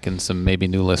feedback and some maybe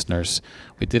new listeners.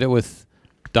 We did it with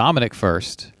Dominic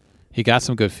first, He got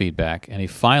some good feedback, and he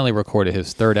finally recorded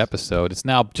his 3rd episode. It's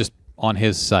now just on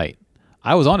his site.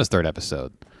 I was on his 3rd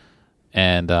episode,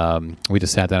 and we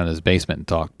just sat down in his basement and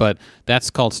talked. But that's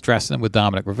called Stressing with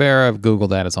Dominic Rivera. I've Googled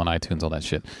that. It's on iTunes, all that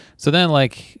shit. So then,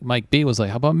 like, Mike B was like,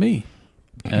 how about me?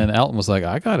 And Elton was like,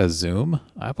 I got a Zoom.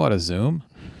 I bought a Zoom.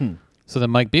 So then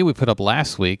Mike B we put up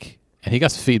last week, and he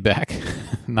got some feedback.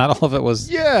 Not all of it was...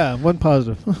 Yeah, one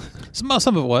positive. Some of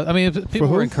it was. I mean, people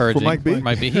were encouraging. For Mike B?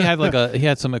 Mike B. He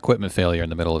had some equipment failure in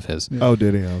the middle of his. Yeah. Oh,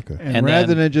 did he? Okay. And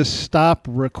rather than just stop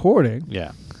recording,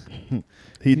 yeah,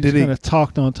 he kind of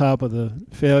talked on top of the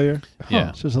failure. Yeah,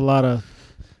 it's just a lot of.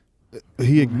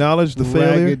 He acknowledged the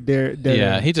failure.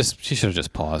 Yeah, he should have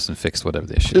just paused and fixed whatever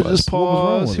the issue was. Just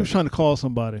pause. He was trying to call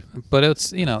somebody. But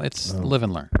it's live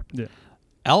and learn. Yeah.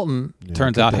 Elton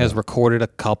turns out has recorded a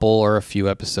couple or a few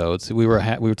episodes. We were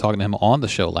talking to him on the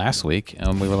show last week,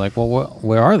 and we were like, "Well,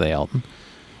 where are they, Elton?"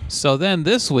 So then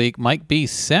this week, Mike B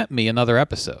sent me another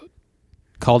episode,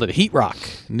 called it Heat Rock,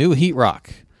 New Heat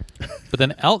Rock. But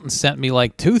then Elton sent me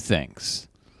like 2 things.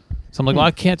 So I'm like, well,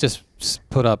 I can't just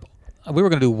put up. We were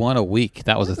going to do one a week.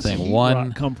 That was the thing. Heat one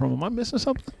rock come from? Am I missing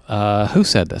something? Who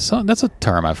said this? That's a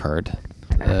term I've heard.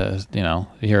 You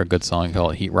hear a good song, you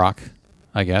call it Heat Rock.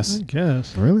 I guess.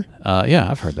 Really? Yeah,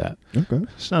 I've heard that. Okay.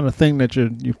 It's not a thing that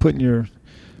you put in your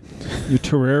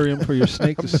terrarium for your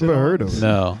snake to sit on. I've never heard of it.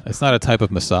 No, it's not a type of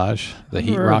massage. The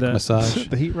Heat Rock massage.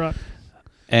 The Heat Rock.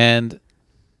 And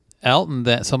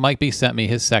Elton, so Mike B sent me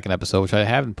his 2nd episode, which I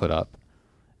haven't put up.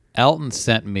 Elton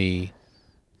sent me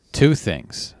 2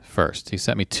 things first. He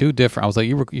sent me 2 different. I was like,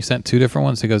 you sent 2 different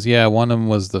ones? He goes, yeah, one of them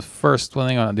was the first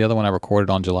one, the other one I recorded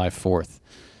on July 4th.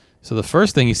 So the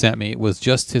first thing he sent me was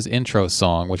just his intro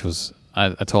song, which was,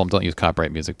 I told him don't use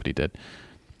copyright music, but he did.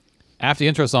 After the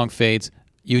intro song fades,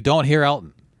 you don't hear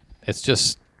Elton. It's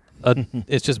just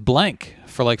it's just blank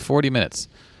for like 40 minutes.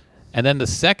 And then the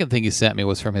second thing he sent me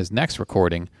was from his next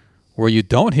recording, where you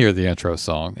don't hear the intro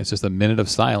song. It's just a minute of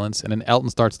silence, and then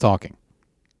Elton starts talking.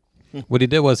 What he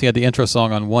did was he had the intro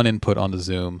song on one input on the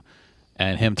Zoom,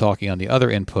 and him talking on the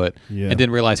other input, and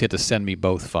didn't realize he had to send me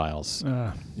both files.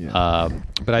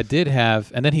 But I did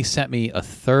have, and then he sent me a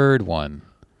 3rd one,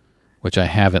 which I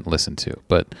haven't listened to.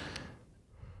 But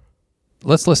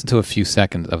let's listen to a few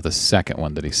seconds of the 2nd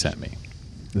one that he sent me.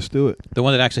 Let's do it. The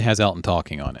one that actually has Elton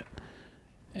talking on it.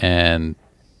 And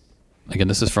again,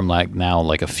 this is from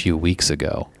like a few weeks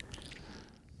ago.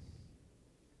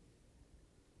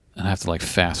 And I have to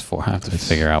fast forward. I have to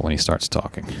figure out when he starts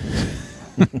talking.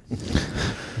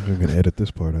 I'm going to edit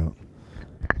this part out.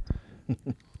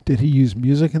 Did he use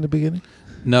music in the beginning?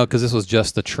 No, because this was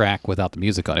just the track without the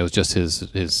music on it. It was just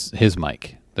his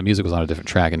mic. The music was on a different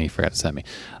track, and he forgot to send me.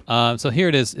 So here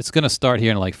it is. It's going to start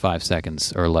here in like 5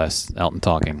 seconds or less, Elton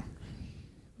talking.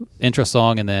 Intro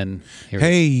song, and then...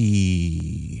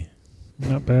 Hey!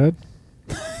 Not bad.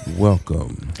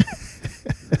 Welcome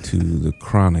to the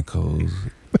Chronicles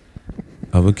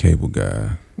of a Cable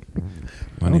Guy.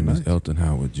 My name is Elton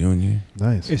Howard Jr.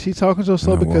 Nice. Is he talking so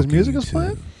slow because music is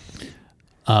playing?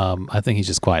 I think he's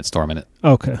just quiet storming it.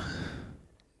 Okay.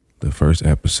 The first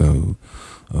episode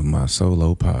of my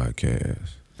solo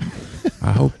podcast.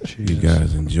 I hope you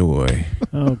guys enjoy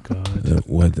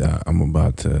what I'm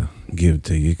about to give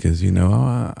to you, because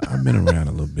I've been around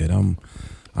a little bit. I'm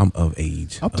of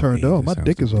age. I'm turned on. My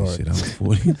dick is hard. I'm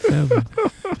 47.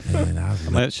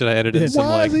 And should I edit it?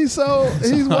 Why is he so?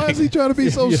 Why is he trying to be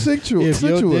so sensual? If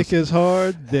your dick is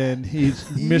hard, then he's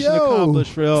mission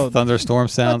accomplished for Elton. Thunderstorm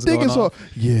sounds going on.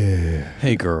 Yeah.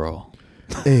 Hey girl.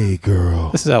 Hey girl.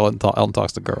 This is how Elton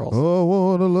talks to girls. Oh, I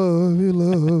wanna love you,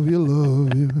 love you,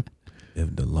 love you.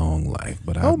 Lived a long life,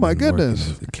 but I've my been goodness,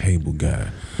 working as a cable guy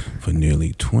for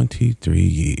nearly 23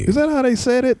 years. Is that how they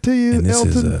said it to you, and this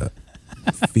Elton? is a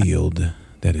field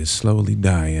that is slowly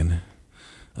dying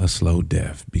a slow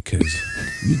death because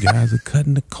you guys are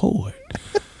cutting the cord.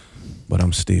 But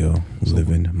I'm still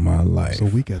living my life. So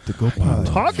we got to go pod.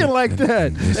 Talking like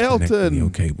that, Elton. Your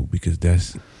cable, because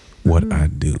that's what I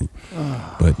do.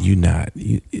 But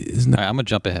it's not. All right, I'm gonna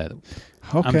jump ahead.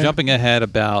 Okay. I'm jumping ahead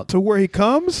about to where he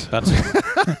comes. That's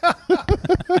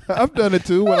I've done it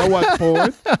too when I watch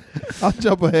porn. I'll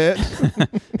jump ahead.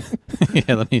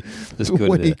 Yeah, let me just go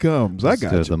when to he comes. I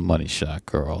got go you. to the money shot,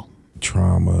 girl.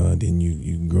 Trauma. Then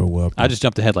you grow up. I just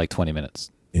jumped ahead like 20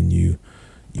 minutes. And you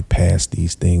pass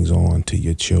these things on to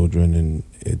your children, and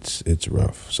it's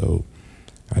rough. So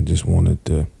I just wanted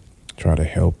to try to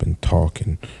help and talk,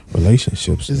 and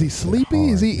relationships. Is he sleepy?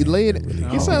 Is he laying?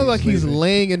 He sounds like he's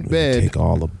laying in bed. Take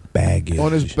all the baggage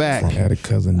on his back. I had a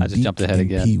cousin. I just jumped ahead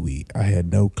again. Pee-wee. I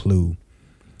had no clue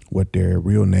what their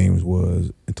real names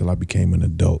was until I became an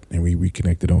adult and we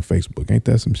reconnected on Facebook. Ain't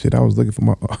that some shit? I was looking for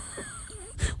my.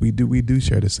 We do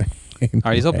share the same. All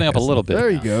right, he's opening up a little bit. There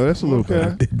you go. That's a little bit. I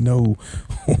didn't know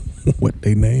what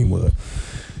their name was.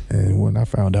 And when I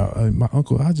found out, my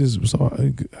uncle, I just saw,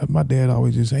 my dad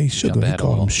always just, hey, Sugar. He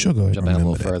called him Sugar. Jump in a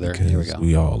little further. Here we go.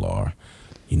 We all are.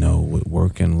 You know, with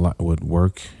work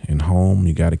and home,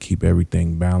 you got to keep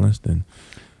everything balanced. And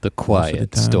the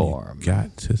quiet storm. You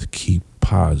got to keep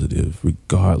positive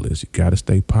regardless. You got to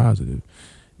stay positive.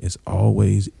 It's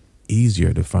always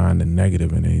easier to find the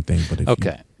negative in anything. But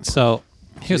if so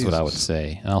here's what I would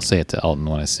say, and I'll say it to Elton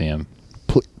when I see him.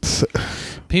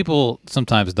 People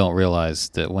sometimes don't realize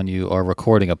that when you are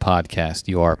recording a podcast,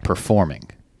 you are performing.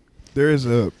 There is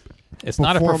it's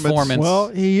not a performance. Well,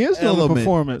 he is doing a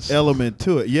performance element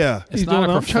to it. Yeah, it's not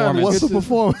a performance. What's the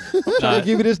performance? I'm trying to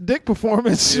give you this dick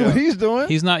performance. Yeah. What he's doing.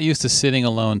 He's not used to sitting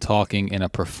alone talking in a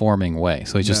performing way.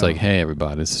 So he's just like, hey,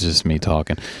 everybody, this is just me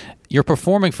talking. You're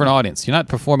performing for an audience. You're not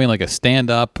performing like a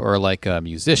stand-up or like a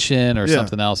musician or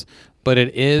something else. But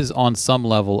it is on some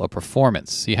level a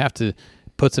performance. You have to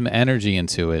put some energy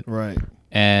into it. Right.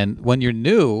 And when you're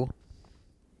new,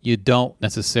 you don't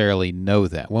necessarily know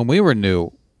that. When we were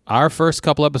new, our first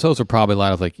couple episodes were probably a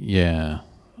lot of like,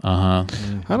 I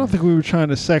don't think we were trying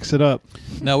to sex it up.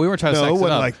 No, we weren't trying to sex it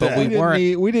up. Like but that.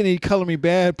 We didn't need Color Me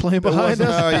Bad playing behind us.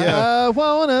 I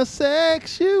wanna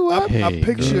sex you up. I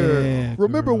picture.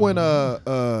 Remember when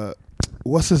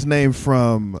what's his name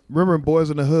from? Remember in Boys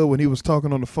in the Hood when he was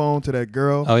talking on the phone to that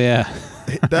girl? Oh yeah.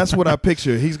 That's what I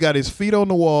picture. He's got his feet on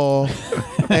the wall,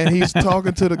 and he's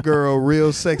talking to the girl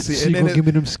real sexy. So and you gonna give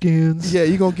me them skins? Yeah,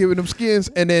 you gonna give me them skins.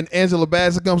 And then Angela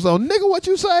Bassett comes on, nigga, what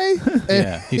you say?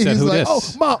 And he said, he's who like,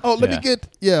 this? oh, mom, let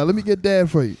me get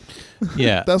dad for you.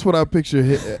 Yeah. That's what I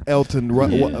picture Elton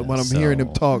when I'm hearing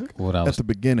him talk at the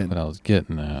beginning. What I was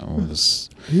getting at was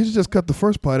he should just cut the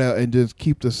first part out and just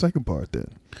keep the second part then.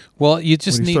 Well, you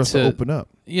just when he need starts to open up.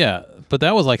 Yeah, but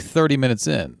that was like 30 minutes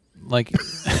in. Like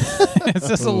it's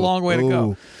just a long way to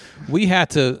go. We had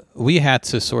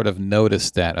to sort of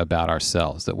notice that about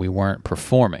ourselves, that we weren't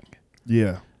performing.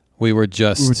 Yeah. We were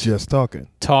just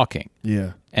talking.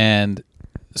 Yeah. And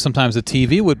sometimes the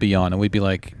TV would be on and we'd be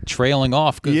like trailing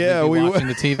off because we'd be watching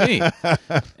the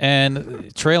TV.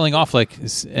 And trailing off like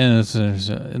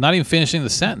and not even finishing the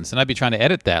sentence. And I'd be trying to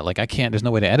edit that. Like there's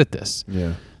no way to edit this.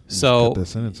 Yeah. So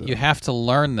you have to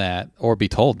learn that or be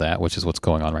told that, which is what's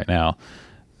going on right now,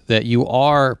 that you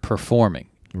are performing.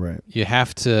 Right. You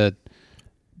have to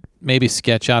maybe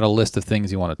sketch out a list of things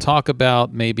you want to talk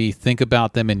about, maybe think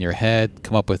about them in your head,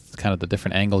 come up with kind of the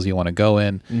different angles you want to go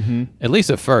in. Mm-hmm. At least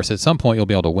at first. At some point you'll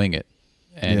be able to wing it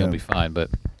and you'll be fine. But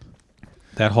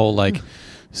that whole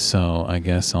so I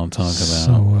guess I'll talk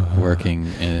about working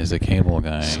as a cable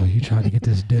guy. So you trying to get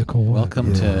this dick or what?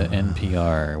 Welcome to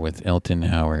NPR with Elton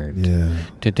Howard. Yeah.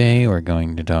 Today we're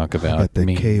going to talk about I got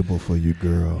that cable for you,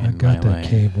 girl. I got that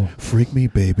cable. Freak me,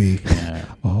 baby. Yeah.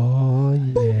 Oh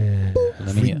yeah.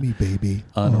 Freak me, baby.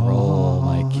 Unroll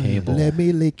my cable. Let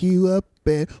me lick you up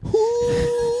and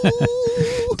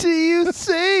do you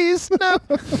say it's not?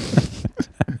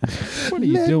 What are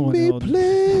you doing, Let me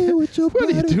play with your What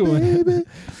are you doing, baby?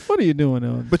 What are you doing,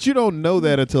 Ellen? But you don't know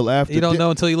that until after. You don't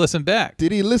know until you listen back.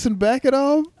 Did he listen back at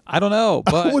all? I don't know,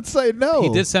 but I would say no. He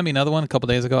did send me another one a couple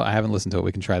days ago. I haven't listened to it.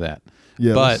 We can try that.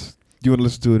 Yeah, but do you want to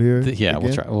listen to it here? Yeah,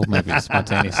 we'll try. We'll maybe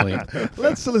spontaneously.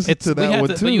 Let's listen to that one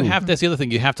too. But you have. That's the other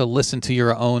thing. You have to listen to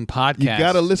your own podcast. You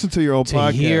got to listen to your own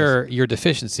podcast to hear your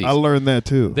deficiencies. I learned that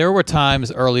too. There were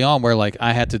times early on where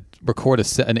I had to record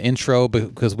an intro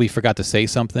because we forgot to say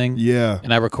something. Yeah.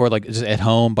 And I record just at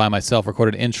home by myself,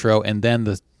 recorded an intro, and then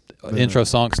the intro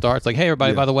song starts. Like, hey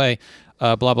everybody, by the way,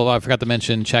 blah blah blah. I forgot to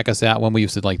mention, check us out when we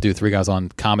used to do 3 Guys on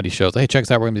comedy shows. Hey, check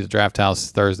us out. We're gonna be at the Draft House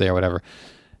Thursday or whatever.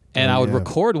 And I would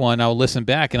record one, I would listen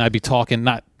back, and I'd be talking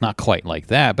not quite like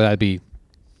that, but I'd be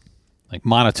like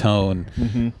monotone,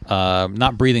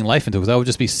 not breathing life into it, because I would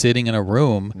just be sitting in a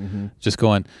room, just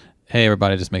going, hey,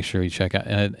 everybody, just make sure you check out.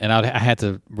 And I had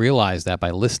to realize that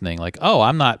by listening, like, oh,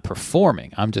 I'm not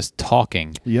performing. I'm just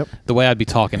talking. Yep. The way I'd be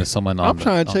talking to someone on the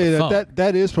phone. I'm trying to tell you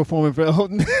that is performing for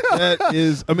Elton. That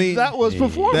is, I mean. That was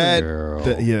performing.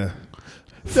 Yeah.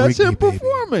 That's him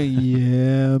performing.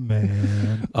 Yeah,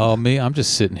 man. Oh, me? I'm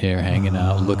just sitting here hanging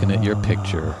out, looking at your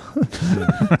picture.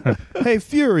 Hey,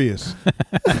 Furious.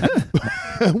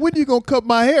 When you going to cut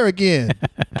my hair again?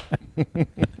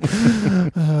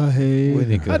 Hey.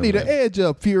 I need an edge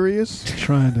up, Furious.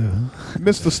 Trying to.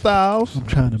 Mr. Styles. I'm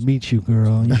trying to meet you,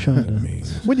 girl. You trying to.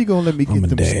 When you going to let me get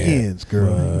them skins,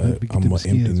 girl? I'm an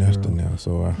empty nester now,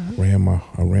 so I ran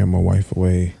my wife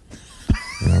away.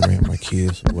 And I ran my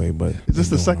kids away, but is this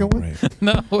the second one? Right.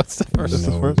 No, what's the first? You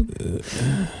know, the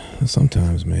first?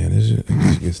 Sometimes, man, it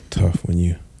just gets tough when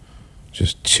you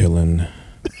just chilling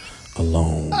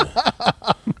alone.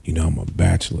 You know, I'm a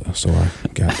bachelor, so I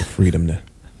got the freedom to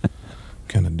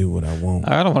kind of do what I want.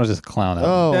 I don't want to just clown him.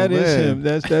 Oh, that man. is him.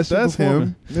 That's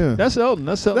him. Yeah. That's Elton.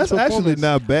 That's actually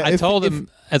not bad. I told him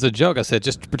as a joke, I said,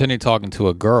 just pretend you're talking to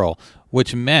a girl,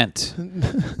 which meant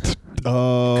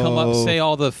come up, say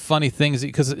all the funny things,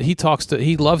 because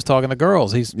he loves talking to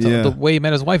girls. The way he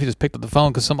met his wife, he just picked up the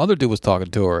phone because some other dude was talking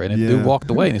to her, and the dude walked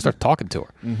away, and he started talking to her.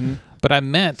 Mm-hmm. But I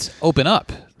meant open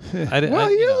up. He is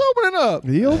opening up.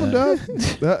 He opened up.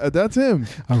 That's him.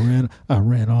 I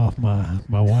ran off my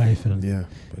wife and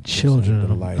children.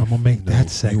 I'm gonna make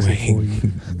that sexy for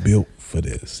you. Built for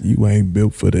this. You ain't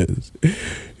built for this.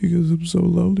 Because I'm so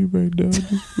lonely right now.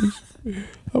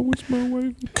 I wish my wife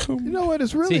would come. You know what?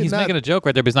 It's really he's making a joke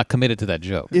right there, but he's not committed to that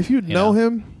joke. If you know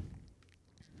him,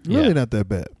 really not that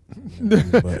bad.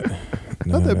 But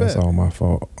not that that's bad. all my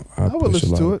fault. I would push a listen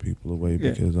lot to of people away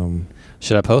because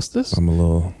Should I post this? I'm a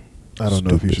little. I don't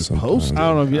know if you should post it.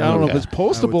 I don't know if it's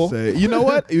postable. You know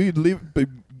what? You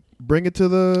bring it to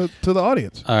the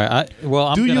audience. All right. You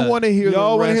want to hear?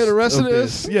 Y'all want to hear the rest of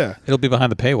this? Yeah. It'll be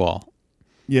behind the paywall.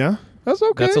 Yeah. That's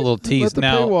okay. That's a little tease. Let the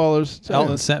Now, paywallers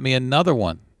Elton sent me another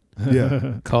one.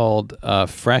 Yeah. Called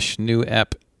Fresh New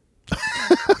Ep.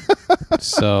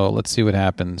 So let's see what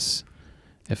happens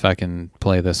if I can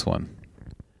play this one.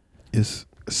 Is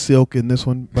Silk in this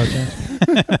one by chance?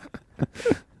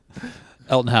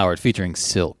 Elton Howard featuring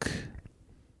Silk.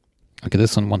 Okay,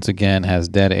 this one once again has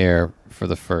dead air for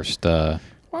the first. Why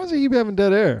does he keep having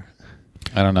dead air?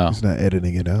 I don't know. He's not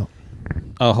editing it out.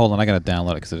 Oh, hold on. I got to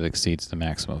download it because it exceeds the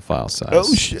maximum file size.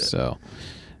 Oh, shit. So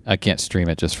I can't stream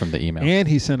it just from the email. And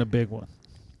he sent a big one.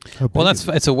 Well, it's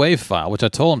a WAV file, which I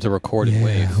told him to record in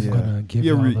WAV. I'm gonna give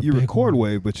you record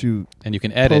WAV, but you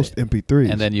can edit post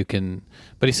MP3s, and then you can.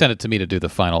 But he sent it to me to do the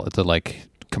final, to like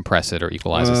compress it or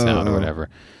equalize the sound or whatever.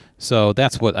 So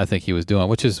that's what I think he was doing,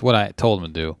 which is what I told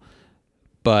him to do.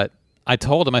 But I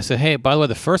told him, I said, hey, by the way,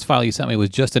 the first file you sent me was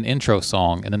just an intro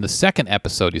song, and then the second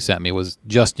episode you sent me was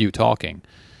just you talking.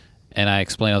 And I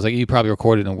explained, I was like, you probably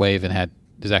recorded in WAV and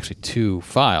there's actually two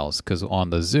files because on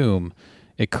the Zoom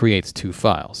it creates two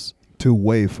files. Two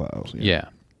WAV files. Yeah.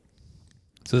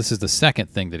 So this is the second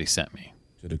thing that he sent me.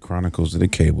 To the Chronicles of the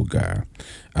Cable Guy.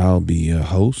 I'll be your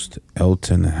host,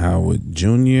 Elton Howard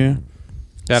Jr.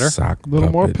 Better? Sock a little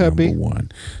more puppet peppy. number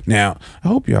one. Now, I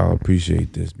hope y'all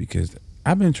appreciate this because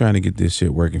I've been trying to get this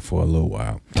shit working for a little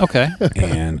while. Okay.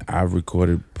 And I've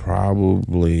recorded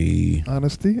probably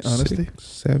Honesty. 6,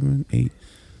 7, 8,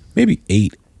 maybe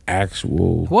 8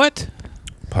 actual What?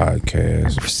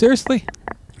 podcasts. Seriously?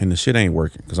 And the shit ain't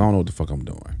working because I don't know what the fuck I'm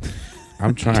doing.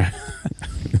 I'm trying.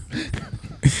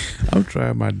 I'm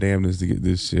trying my damnedest to get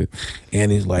this shit.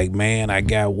 And it's like, man, I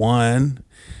got one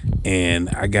and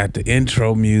I got the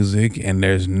intro music and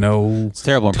there's no It's a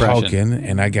terrible impression. talking.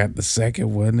 And I got the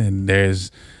second one and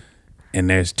there's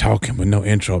talking but no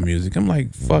intro music. I'm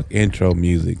like, fuck intro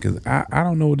music because I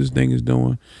don't know what this thing is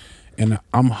doing. And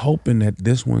I'm hoping that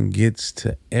this one gets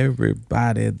to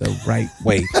everybody the right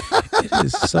way. It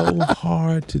is so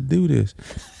hard to do this.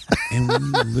 And when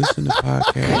you listen to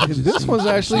podcasts, This one's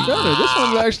actually better. This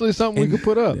one's actually something we could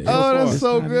put up. Oh, that's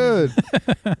so good.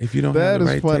 if you don't That have the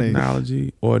is right funny.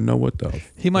 technology or know what the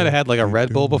He might have had like a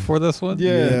Red Bull before this one.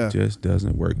 Yeah. it just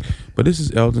doesn't work. But this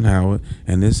is Elton Howard,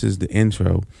 and this is the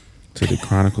intro to the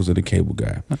Chronicles of the Cable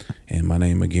Guy. And my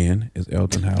name again is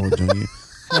Elton Howard Jr.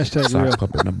 Hashtag real. Sock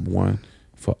puppet number one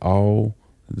for all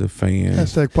the fans.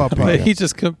 Hashtag pop pop. He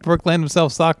just proclaimed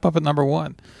himself sock puppet number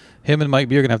one. Him and Mike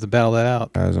B are gonna have to battle that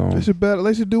out. Guys on. They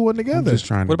should do one I'm together. just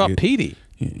trying What to about Petey?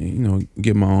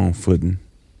 get my own footing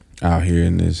out here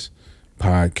in this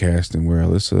podcasting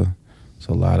world. It's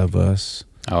a lot of us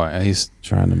All right, he's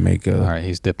trying to make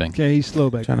he's dipping. Okay, he's slow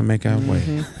back. trying to make our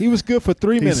way. He was good for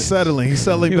 3 minutes. He's settling. He's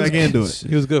settling back into it.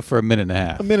 He was good for a minute and a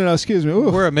half. A minute, excuse me. Ooh,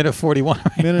 We're a minute 41.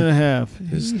 Right? minute and a half.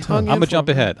 It's He tough. hung in I'm gonna for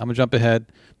jump a ahead.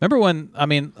 Remember when? I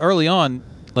mean, early on,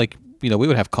 like we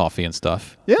would have coffee and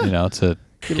stuff. Yeah. To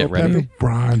Get a get little ready. peppy.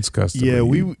 Brian's customer. Yeah,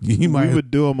 we might would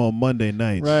do them on Monday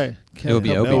nights. Right. It would be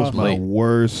Help Obie me was off. late. My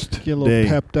worst Get a little day.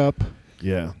 pepped up.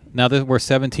 Yeah. Now that we're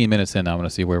 17 minutes in, I want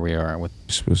to see where we are with.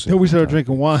 Then we started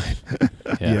drinking wine.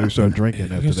 Yeah, we started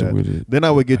drinking I after guess it that. would- Then I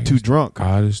would get too drunk and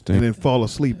Oddest thing. then fall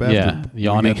asleep after. Yeah, we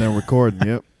yawning. got done recording.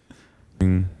 Yep.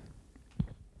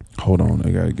 Hold on,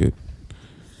 I gotta get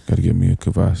me a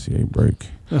Cavassier break.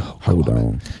 Oh, Hold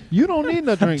on. you don't need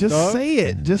no drink, Just dog. say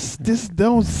it. Just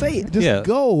don't say it. Just Yeah.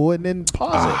 go and then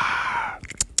pause it.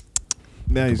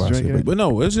 Now he's Cavassier drinking. break. But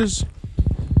no, it's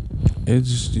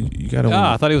It's you gotta.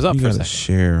 I thought he was up for a second.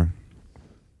 Share.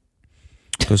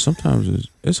 Because sometimes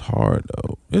it's hard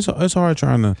though. It's hard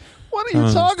trying to. What are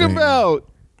you talking about?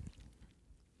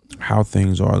 How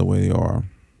things are the way they are,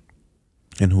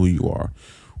 and who you are.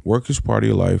 Work is part of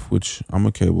your life, which I'm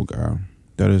a cable guy.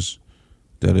 That is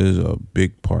a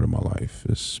big part of my life.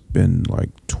 It's been like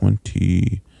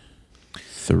 23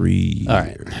 years. All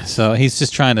right. So he's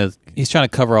just trying to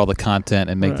cover all the content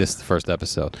and make this the first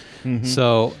episode. Mm-hmm.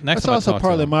 So next that's also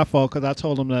partly my fault because I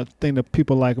told him that thing that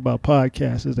people like about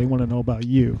podcasts is they want to know about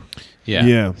you.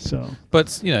 Yeah. So, but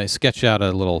sketch out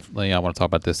a little. I want to talk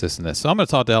about this, and this. So I'm going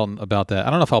to talk to Elton about that. I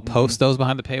don't know if I'll post those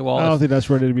behind the paywall. I don't think that's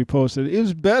ready to be posted. It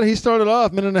was better. He started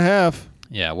off 1.5 minutes.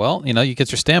 Yeah. Well, you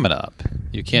get your stamina up.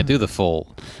 You can't do the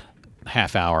full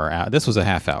half hour. This was a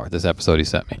half hour. This episode he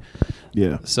sent me.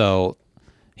 Yeah. So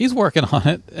he's working on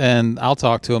it, and I'll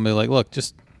talk to him and be like, look,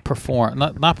 just perform.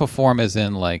 Not perform as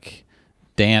in like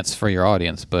dance for your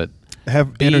audience, but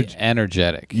be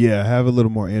energetic. Yeah, have a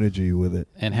little more energy with it.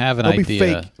 And have an Don't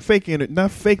idea. Be fake energy,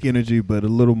 not fake energy, but a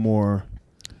little more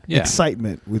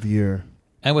excitement with your...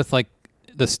 And with like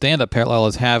the stand-up parallel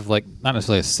is have like not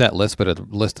necessarily a set list, but a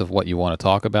list of what you want to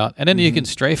talk about. And then you can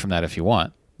stray from that if you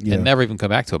want and never even come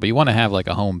back to it. But you want to have like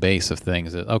a home base of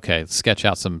things that, okay, sketch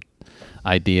out some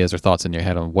ideas or thoughts in your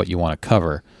head on what you want to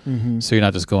cover. Mm-hmm. So you're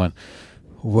not just going,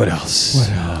 what else?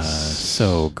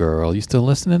 So, girl, you still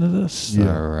listening to this? Yeah.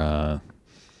 Or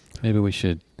maybe we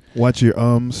should... Watch your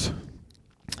ums.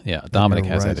 Yeah, Dominic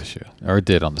has that issue. Or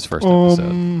did on this first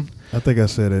episode. I think I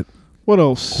said it. What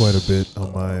else? Quite a bit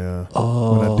on my...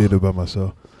 when I did it by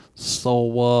myself. So,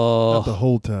 not the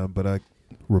whole time, but I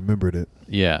remembered it.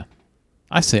 Yeah.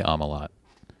 I say a lot.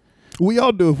 We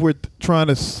all do if we're trying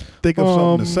to think of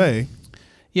something to say.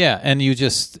 Yeah, and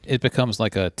it becomes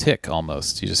like a tick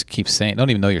almost. You just keep saying, don't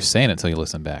even know you're saying it until you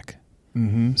listen back.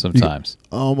 Mm-hmm. Sometimes.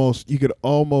 You could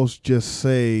almost just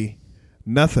say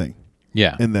nothing.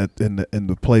 Yeah. In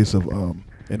the place of and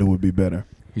it would be better.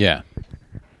 Yeah.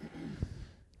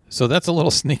 So that's a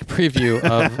little sneak preview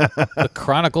of the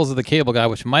Chronicles of the Cable Guy,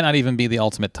 which might not even be the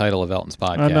ultimate title of Elton's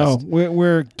podcast. I know.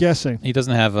 We're guessing. He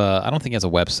doesn't have I don't think he has a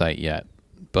website yet,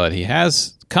 but he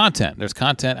has content. There's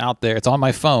content out there. It's on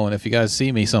my phone. If you guys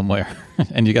see me somewhere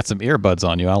and you got some earbuds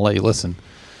on you, I'll let you listen.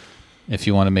 If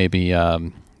you want to maybe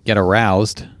get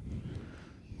aroused,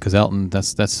 because Elton,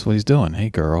 that's what he's doing. Hey,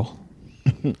 girl.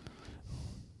 Melvin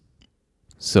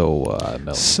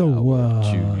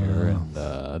Jr.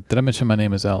 And did I mention my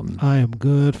name is Elton? I am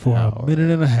good for a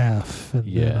minute and a half. And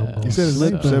you said his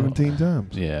name 17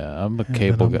 times. Yeah, I'm a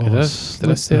cable guy. Did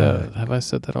I say that? Have I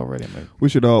said that already? We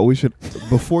should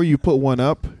before you put one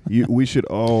up, we should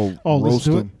all roast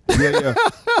them.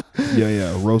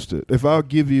 Yeah, roast it. If I'll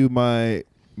give you my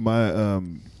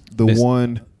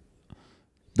one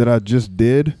that I just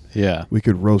did, we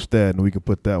could roast that and we could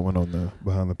put that one on the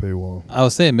behind the paywall. I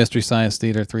was saying Mystery Science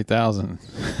Theater 3000.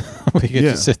 We could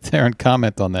just sit there and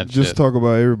comment on that. Just talk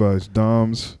about everybody's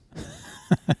Doms.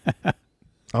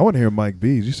 I want to hear Mike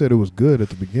B's. You said it was good at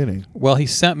the beginning. Well, he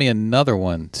sent me another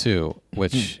one too,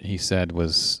 which he said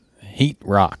was Heat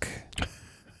Rock.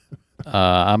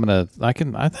 I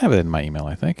have it in my email,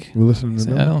 I think. We're listening to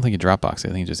that? I don't think he Dropboxed it.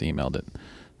 I think he just emailed it.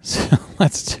 So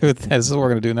let's do that. This is what we're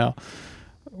going to do now.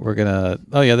 We're going to...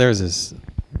 Oh, yeah, there's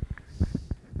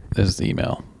the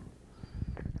email.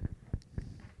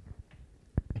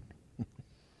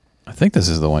 I think this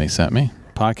is the one he sent me.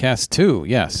 Podcast 2,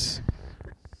 yes.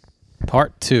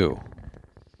 Part 2.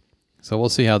 So we'll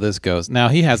see how this goes. Now,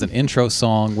 he has an intro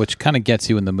song, which kind of gets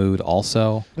you in the mood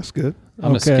also. That's good.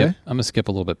 I'm gonna skip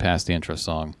a little bit past the intro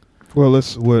song. Well,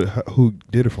 who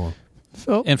did it for him?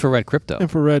 Phil? Infrared Crypto.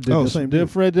 Infrared did this. Same did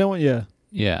Infrared did one? Yeah.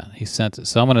 Yeah, he sent it.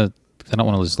 So I don't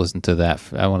want to just listen to that.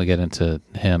 I want to get into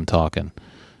him talking.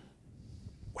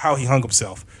 How he hung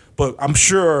himself. But I'm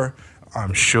sure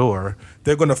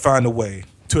they're going to find a way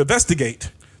to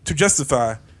investigate, to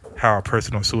justify how a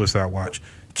person on Suicide Watch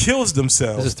kills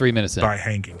themselves. This is 3 minutes in. By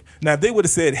hanging. Now, if they would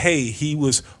have said, hey, he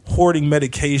was hoarding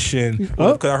medication,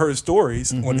 because I heard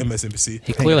stories on MSNBC.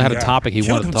 He clearly had a topic he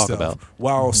wanted to talk about.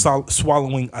 While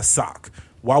swallowing a sock.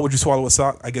 Why would you swallow a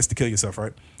sock? I guess to kill yourself,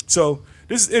 right? So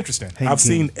this is interesting. I've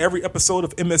seen every episode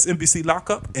of MSNBC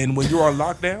Lockup, and when you're on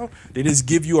lockdown, they just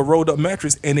give you a rolled up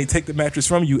mattress, and they take the mattress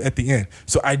from you at the end.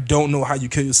 So I don't know how you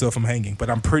kill yourself from hanging, but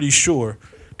I'm pretty sure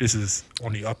this is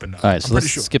on the up and up. All right, so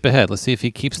let's skip ahead. Let's see if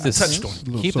he keeps this.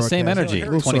 Keep the same energy.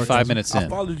 25 minutes in. I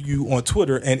followed you on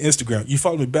Twitter and Instagram. You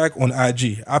followed me back on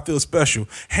IG. I feel special.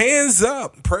 Hands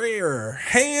up, prayer.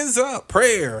 Hands up,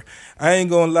 prayer. I ain't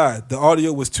gonna lie. The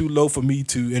audio was too low for me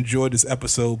to enjoy this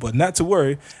episode, but not to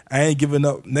worry. I ain't giving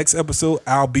up. Next episode,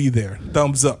 I'll be there.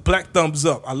 Thumbs up. Black thumbs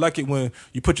up. I like it when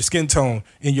you put your skin tone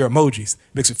in your emojis.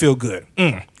 Makes it feel good.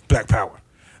 Black power.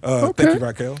 Thank you,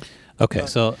 Raquel. Okay,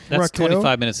 so that's Raquel.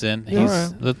 25 minutes in.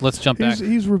 Let's jump back.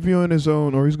 He's reviewing his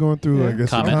own, or he's going through, I guess,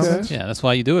 comments. Yeah, that's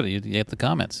why you do it. You get the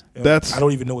comments. I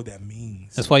don't even know what that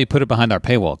means. That's why you put it behind our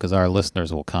paywall, because our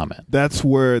listeners will comment. That's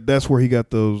where he got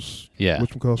those. Yeah,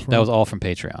 whatchamacalls from? That was all from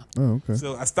Patreon. Oh, okay.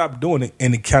 So I stopped doing it,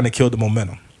 and it kind of killed the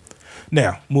momentum.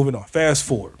 Now, moving on. Fast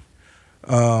forward.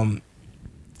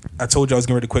 I told you I was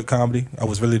getting ready to quit comedy. I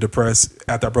was really depressed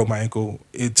after I broke my ankle.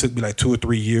 It took me like 2 or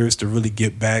 3 years to really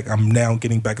get back. I'm now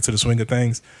getting back into the swing of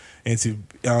things. And to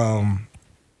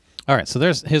all right, so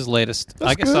there's his latest.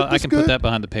 I guess I can put that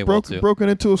behind the paywall too. Broken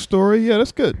into a story. Yeah,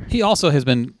 that's good. He also has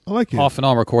been off and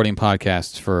on recording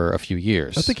podcasts for a few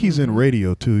years. I think he's in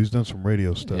radio too. He's done some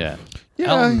radio stuff. Yeah,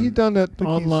 he's done that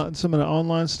online, some of the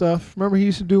online stuff. Remember, he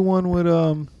used to do one with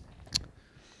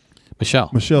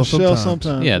Michelle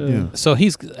sometimes. Yeah. So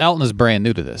Elton is brand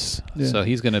new to this. Yeah. So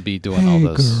he's going to be doing all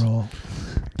those. Girl.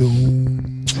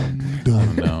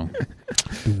 No.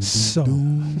 So,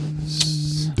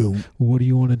 what do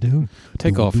you want to do?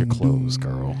 Take off your clothes,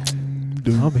 girl.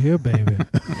 I'm here, baby.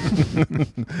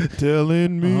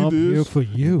 Telling me I'm here for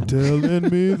you. Telling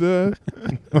me that.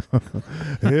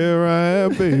 Here I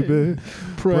am, baby.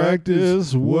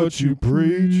 Practice what you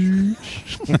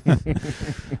preach.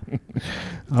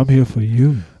 I'm here for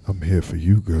you. I'm here for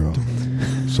you, girl.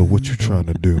 So what you trying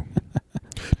to do?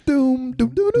 Doom,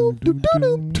 doom, doom, doom, doom,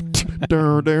 doom,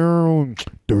 doom, down,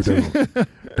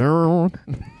 down,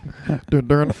 down,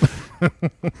 down.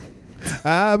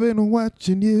 I've been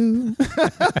watching you.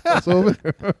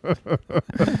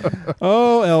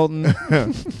 Oh, Elton.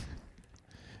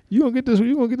 You gonna get this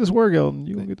work, Elton.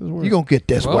 You gonna get this work. You gonna get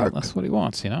this work. That's what he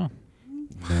wants, you know.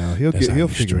 No, he'll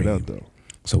figure it out though.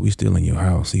 So we still in your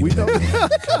house. Even though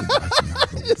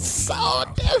it's so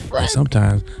different. But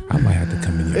sometimes I might have to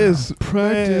come in your house.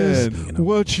 Practice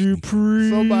what you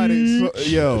preach.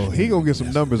 He gonna get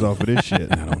some numbers off of this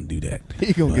shit. I don't do that.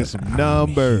 He gonna get some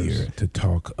numbers. I'm here to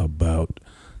talk about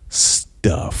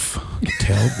stuff.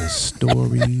 Tell the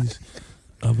stories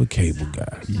of a cable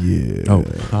guy. Yeah. Oh,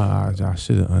 I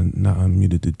should have not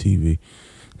unmuted the TV.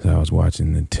 I was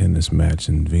watching the tennis match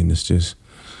and Venus just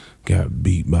got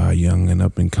beat by a young and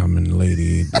up and coming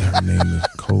lady. Her name is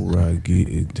Cora.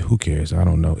 Who cares? I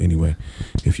don't know. Anyway,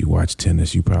 if you watch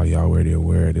tennis, you probably already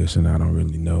aware of this, and I don't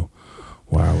really know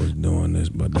why I was doing this.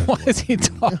 But that's why is he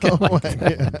talking like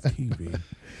that? TV.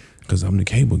 Because I'm the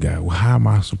cable guy. Well, how am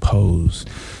I supposed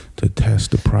to test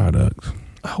the product?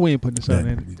 We ain't putting this on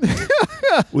in.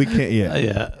 We can't.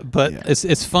 Yeah, but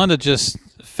it's fun to just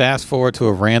fast forward to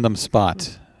a random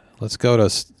spot. Let's go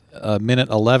to minute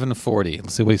 11:40.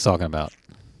 Let's see what he's talking about.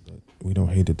 We don't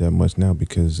hate it that much now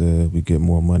because we get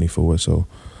more money for it. So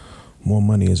more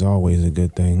money is always a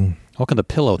good thing. Welcome to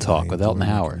Pillow Talk with Elton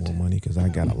Howard. More money because I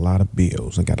got a lot of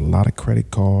bills. I got a lot of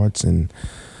credit cards and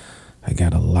I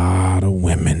got a lot of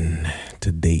women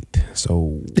to date.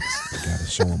 So I gotta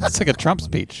show them. That's like a Trump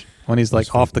speech when he's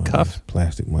like off the cuff.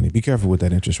 Plastic money. Be careful with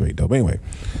that interest rate though. But anyway,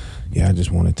 yeah, I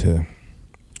just wanted to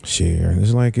share.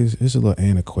 It's like it's a little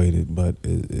antiquated, but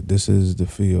this is the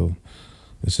field.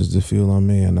 This is the field I'm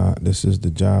in. This is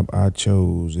the job I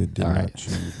chose. It did not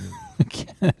choose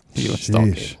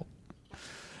me.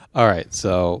 All right,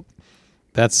 so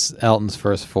that's Elton's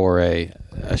first foray.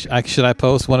 Should I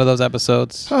post one of those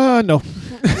episodes? No.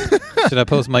 Should I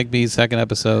post Mike B's second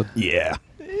episode? Yeah.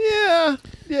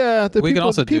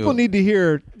 People need to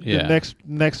hear the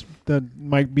next that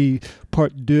might be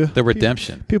part 2. The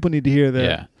redemption. People need to hear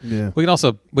that. Yeah. We can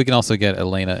also get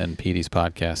Elena and Petey's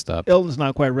podcast up. Elton's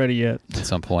not quite ready yet. At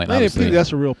some point. Elena and Petey,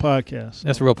 that's a real podcast.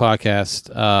 That's a real podcast.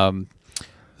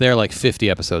 They're like 50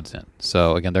 episodes in.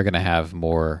 So again, they're going to have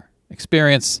more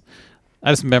experience.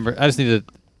 I just need to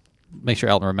make sure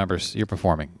Elton remembers you're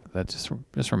performing. That just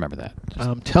remember that.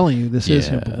 I'm telling you, this is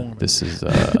him performing. This is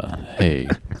hey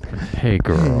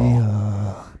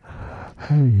girl.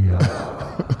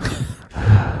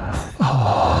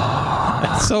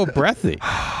 That's so breathy.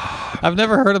 I've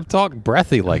never heard him talk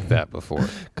breathy like that before.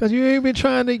 Because you ain't been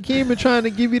trying to give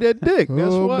you that dick.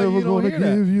 That's why you don't hear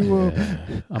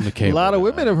that. I'm a cable. A lot of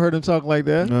women have heard him talk like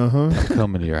that.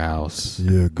 Come into your house.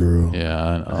 Yeah, girl.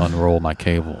 Yeah, and unroll my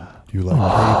cable. You like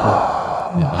cable?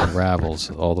 It unravels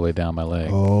all the way down my leg.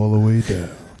 All the way down.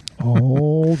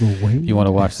 All the way. You want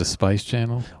to watch the Spice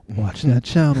Channel? Watch that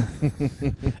channel.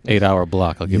 8-hour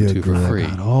block. I'll give it to you for free.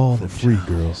 All for free,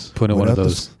 girls. Put in one of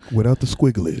those without the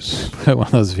squigglies. Put one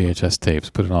of those VHS tapes.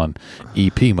 Put it on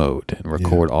EP mode and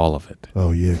record all of it.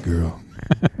 Oh yeah, girl.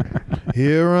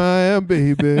 Here I am,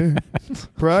 baby.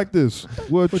 Practice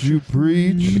what you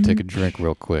preach. Let me take a drink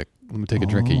real quick. Let me take a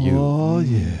drink of you. Oh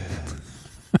yeah.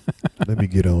 Let me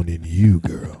get on in you,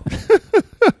 girl.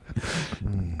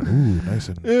 Ooh, nice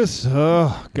and. It's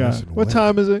God. Nice and What wet.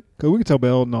 time is it? Cause we can talk about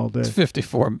Elton all day. It's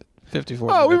 54 Oh, minutes.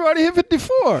 we've already hit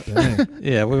 54. Dang.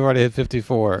 Yeah, we've already hit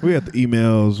 54. We had the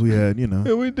emails. We had,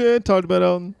 Yeah, we did talked about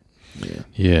Elton.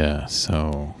 Yeah,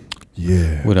 so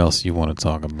Yeah. what else you want to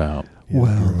talk about? Yeah,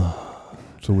 Well, girl.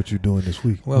 So what you doing this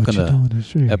week? Welcome what you doing to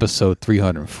this week? episode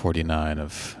 349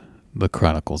 of The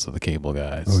Chronicles of the Cable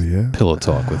Guys. Oh yeah. Pillow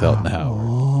Talk with Elton Howard.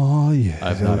 Oh yeah.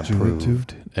 I've that not what you into?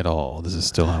 improved at all. This is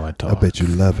still how I talk. I bet you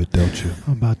love it, don't you?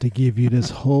 I'm about to give you this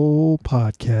whole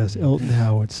podcast Elton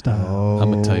Howard style.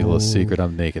 I'm going to tell you a little secret.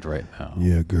 I'm naked right now.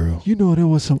 Yeah, girl. You know, there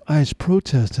was some ICE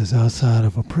protesters outside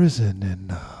of a prison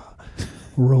in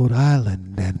Rhode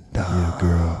Island, and Yeah,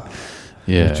 girl.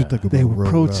 Yeah. What you think about they were Rhode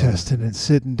protesting and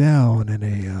sitting down, and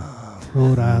a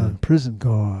Rhode Island prison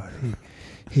guard,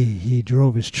 he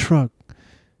drove his truck.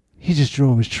 He just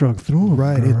drove his truck through him,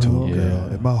 Right into girl. him, girl. Yeah.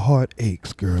 And my heart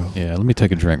aches, girl. Yeah, let me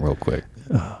take a drink real quick.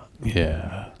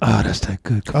 Yeah. Ah, that's that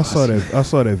good. I saw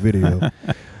that video.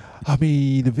 I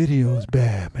mean, the video is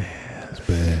bad, man. It's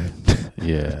bad.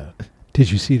 Yeah. Did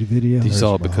you see the video? You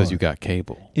saw it my because heart. you got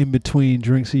cable. In between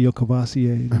drinks of your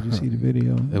Cavassier, did you see the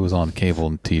video? It was on cable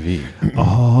and TV.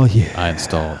 Oh yeah. I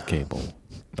installed cable.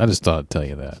 I just thought I'd tell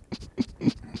you that.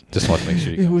 Just want to make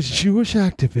sure you It got was that. Jewish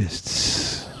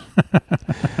activists.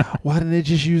 Why didn't they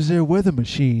just use their weather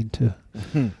machine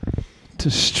to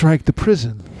strike the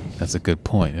prison That's a good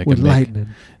point. They with can make, lightning?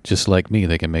 just like me,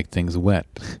 they can make things wet.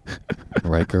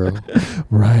 Right, girl?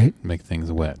 Right, Make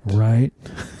things wet. right,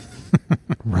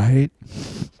 right.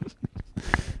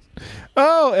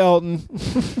 Oh, Elton.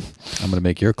 I'm going to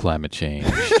make your climate change.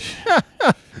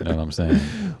 You know what I'm saying?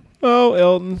 Oh,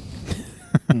 Elton.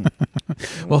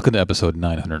 Welcome to episode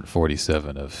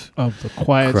 947 of Of the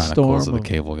quiet Chronicles storm of the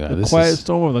Cable Guy. The quiet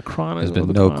storm of the Chronicles. There's been of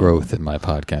the no Chronicles. growth in my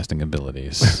podcasting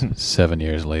abilities. 7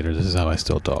 years later, this is how I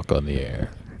still talk on the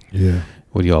air. Yeah.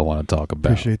 What do y'all want to talk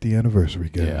about? Appreciate the anniversary,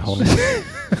 guys. Yeah, hold on.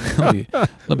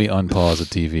 let me unpause the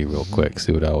TV real quick,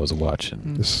 see what I was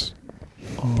watching. This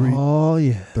Oh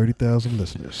yeah. 30,000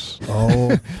 listeners.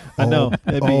 All I know.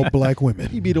 That'd all be- black women.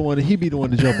 He'd be the one. He'd be the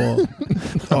one to jump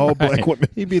off. All black women.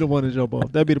 He'd be the one to jump off.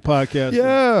 That'd be the podcast.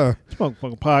 Yeah.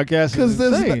 Fucking podcast. 'Cause Is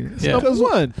there's insane. no- It's Yeah. number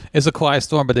one. It's a quiet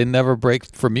storm, but they never break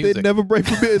for music. They never break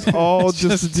for bit. It's all It's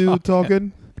just a just dude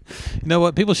talking. You know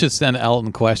what? People should send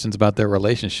Elton questions about their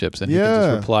relationships, and he can Yeah.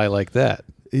 just reply like that.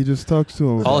 He just talks to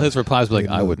him. All his replies be like,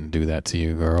 You "I know. wouldn't do that to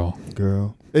you, girl."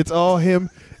 Girl. It's all him.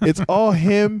 It's all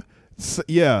him.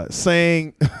 Yeah,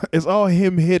 saying it's all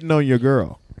him hitting on your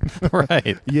girl.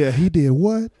 Right? Yeah, he did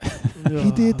what?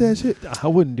 He did that shit. I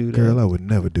wouldn't do that. Girl, I would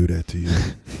never do that to you.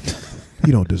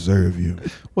 He don't deserve you.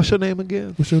 What's your name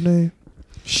again? What's your name?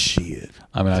 Shit.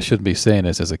 I mean, I shouldn't be saying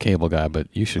this as a cable guy, but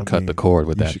you should I cut mean, the cord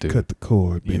with you that should dude. cut the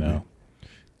cord, baby. You know,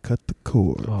 Cut the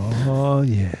cord. Oh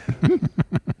yeah.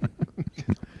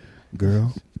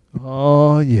 Girl,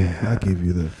 Oh yeah. I'll give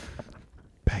you the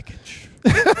package.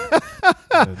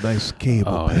 A nice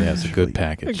cable oh package. yeah, it's a for good you. I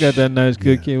package. got that nice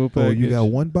good Yeah. cable Oh, package. you got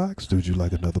one box? Would you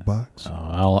like another box?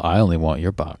 I only want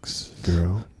your box.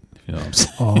 Girl, You know what I'm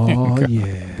saying? Oh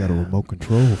yeah. got a remote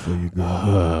control for you,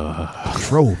 girl.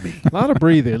 Control me. A lot of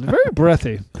breathing. Very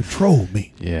breathy. Control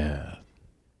me. Yeah.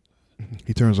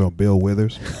 He turns on Bill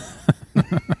Withers.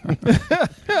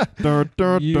 Dun,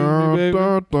 dun, You, dun, baby.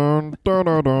 dun, dun, dun,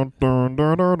 dun, dun, dun,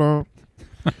 dun, dun, dun.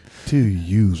 To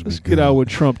use me, Let's get out with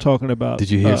Trump talking about. Did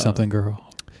you hear something,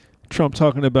 girl? Trump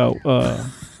talking about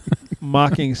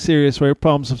mocking serious weight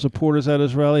problems of supporters at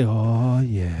his rally. Oh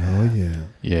yeah. Oh yeah,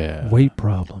 Yeah. Weight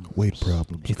problem. weight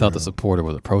problems. He thought the girl. supporter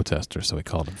was a protester, so he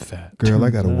called him fat. Girl, I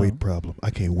got a Turns out. weight problem. I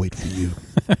can't wait for you.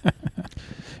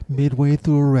 Midway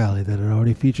through a rally that had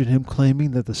already featured him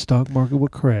claiming that the stock market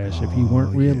would crash if he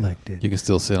weren't Oh, yeah. reelected. You can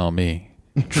still sit on me.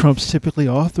 Trump's typically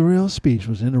off-the-rails speech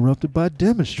was interrupted by We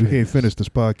demonstrators. can't finish this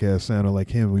podcast sounding like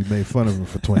him. We made fun of him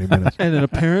for 20 minutes. And an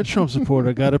apparent Trump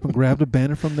supporter got up and grabbed a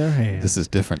banner from their hand. This is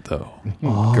different, though.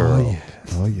 Oh, girl. yeah.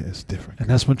 Oh yeah, it's different. And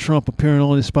that's when Trump, appearing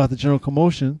only to spot the general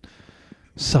commotion,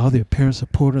 saw the apparent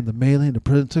supporter in the melee, and the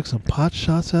president took some pot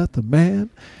shots at the man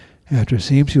after it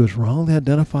seems he was wrongly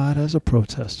identified as a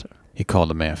protester. He called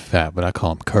the man fat, but I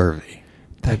call him curvy.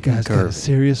 That guy's got a Curvy.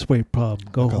 serious weight problem.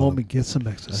 Go I call home him- and get some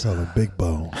I exercise. call him Big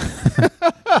Bone.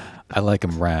 I like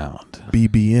him round.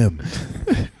 BBM.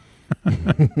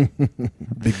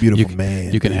 Big beautiful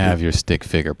man. You can have your stick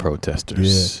figure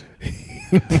protesters.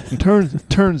 Yeah.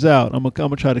 Turns out I'm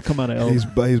gonna try to come out of elder. He's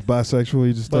bisexual.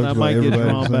 He just but I might get drawn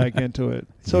drawn back into it.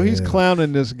 So he's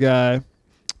clowning this guy.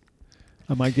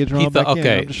 I might get drawn back in.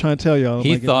 I'm just trying to tell y'all.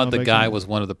 He thought the guy was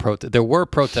one of the There were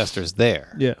protesters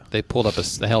there. Yeah. They pulled up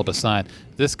they held a sign.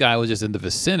 This guy was just in the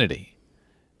vicinity.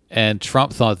 And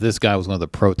Trump thought this guy was one of the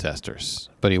protesters.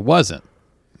 But he wasn't.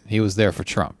 He was there for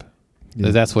Trump.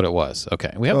 Yeah. That's what it was.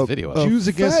 Okay. We have a video of it. Jews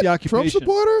against the occupation. Trump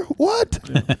supporter? What?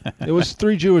 Yeah. It was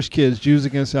 3 Jewish kids. Jews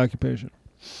against the occupation.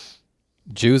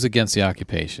 Jews against the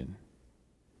occupation.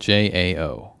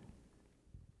 JAO.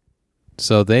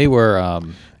 So they were...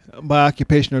 by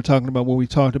occupation, they're talking about what we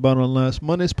talked about on last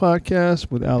Monday's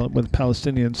podcast with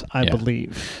Palestinians, I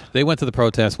believe. They went to the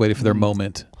protest, waited for their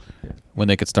moment when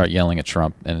they could start yelling at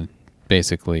Trump. And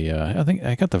basically, I think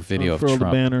I got the video of Trump. The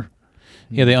banner.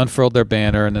 Yeah, they unfurled their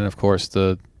banner, and then, of course,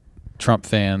 the Trump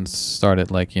fans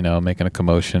started, making a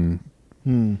commotion.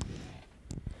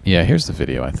 Yeah, here's the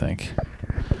video, I think.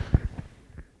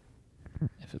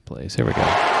 If it plays. Here we go.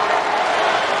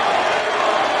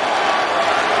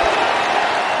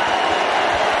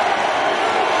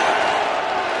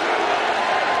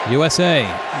 USA.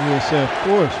 USA, of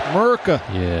course. America.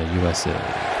 Yeah, USA.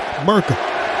 America.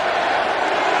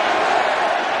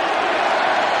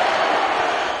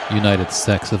 United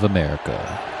Sex of America.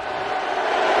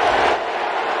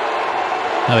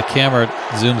 Now the camera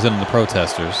zooms in on the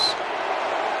protesters.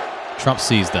 Trump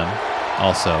sees them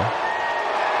also.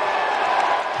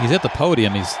 He's at the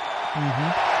podium. He's...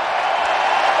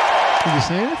 Did you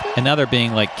say anything? And now they're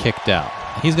being, kicked out.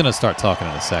 He's going to start talking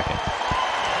in a second.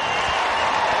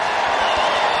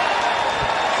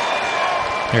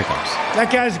 Here it comes. That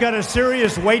guy's got a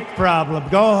serious weight problem.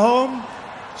 Go home,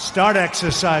 start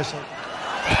exercising.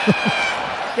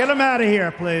 Get him out of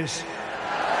here, please.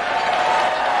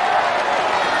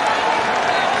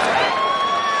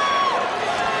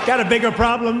 Got a bigger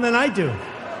problem than I do.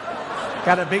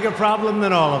 Got a bigger problem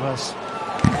than all of us.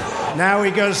 Now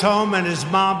he goes home and his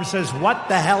mom says, "What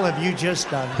the hell have you just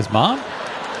done?" His mom?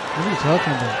 What are you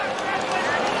talking about?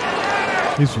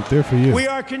 He's there for you. We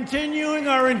are continuing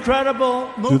our incredible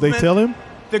movement. Do they tell him?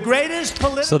 The greatest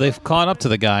political... So they've caught up to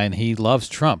the guy, and he loves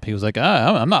Trump. He was like,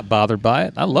 I'm not bothered by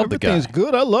it. I love the guy. Everything's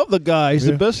good. I love the guy. He's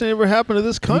the best thing ever happened to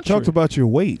this country. He talked about your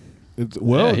weight.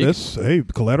 That's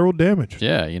collateral damage.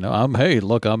 Yeah, I'm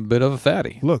a bit of a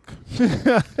fatty. Look,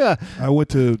 I went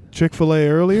to Chick-fil-A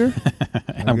earlier.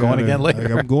 And I'm going again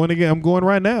later. I'm going again. I'm going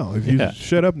right now. If you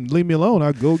shut up and leave me alone,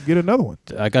 I'll go get another one.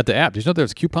 I got the app. Did you know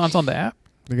there's coupons on the app?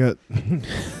 I got...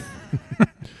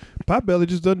 Potbelly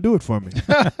just doesn't do it for me.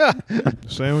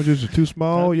 Sandwiches are too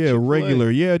small. Yeah,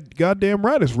 regular. Yeah, goddamn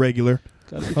right it's regular.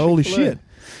 Holy shit.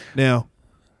 Now,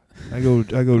 I go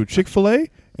to Chick-fil-A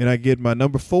and I get my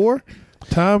number 4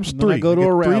 times 3. I go to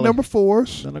a rally. 3 number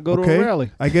 4s. Then I go to a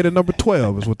rally. I get a number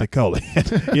 12 is what they call it.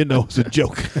 It's a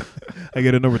joke. I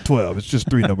get a number 12. It's just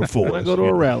 3 number 4s. Then I go to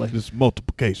a rally. Just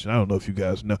multiplication. I don't know if you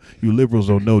guys know. You liberals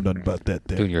don't know nothing about that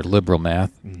there. Doing your liberal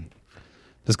math.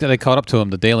 This guy, they caught up to him.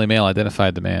 The Daily Mail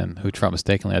identified the man who Trump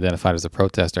mistakenly identified as a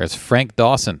protester as Frank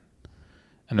Dawson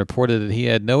and reported that he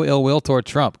had no ill will toward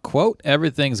Trump. Quote,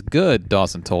 "Everything's good,"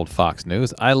 Dawson told Fox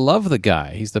News. "I love the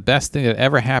guy. He's the best thing that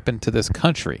ever happened to this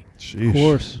country." Sheesh. Of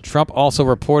course. Trump also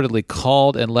reportedly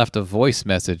called and left a voice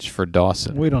message for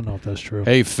Dawson. We don't know if that's true.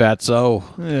 "Hey, fatso.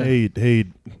 Yeah. Hey.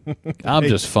 I'm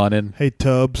just funning." Hey,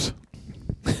 Tubbs.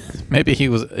 Maybe he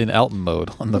was in Elton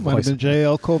mode on the Might voice. have been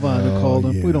J.L. Kovan who called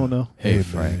him. Yeah. We don't know. Hey,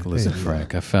 Frank. Listen,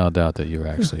 Frank. I found out that you're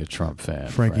actually a Trump fan.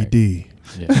 Frankie Frank. D.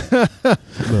 Yeah.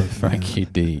 Look, Frankie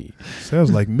D.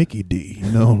 Sounds like Mickey D.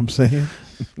 You know what I'm saying?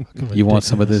 You want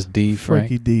some of this D, Frank?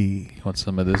 Frankie D. You want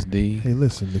some of this D? Hey,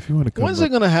 listen, if you want to come When's it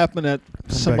going to happen that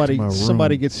to my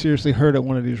somebody room. gets seriously hurt at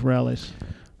one of these rallies?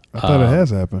 I thought it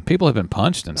has happened. People have been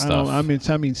punched and stuff. I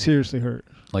mean seriously hurt.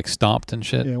 Like stomped and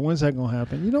shit. Yeah, when's that going to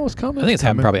happen? You know what's coming? I think it's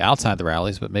happened probably outside the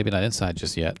rallies, but maybe not inside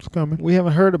just yet. It's coming. We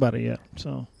haven't heard about it yet,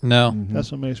 so No.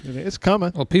 that's what makes me think. It's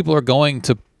coming. Well, people are going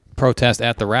to protest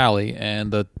at the rally,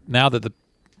 and now that the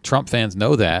Trump fans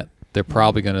know that, they're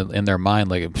probably going to, in their mind,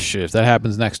 like, shit, if that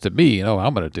happens next to me, you know what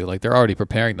I'm going to do. Like, they're already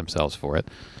preparing themselves for it.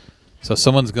 So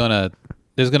there's going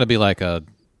to be like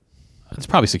it's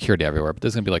probably security everywhere, but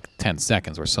there's going to be like 10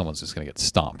 seconds where someone's just going to get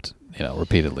stomped,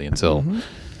 repeatedly until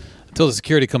the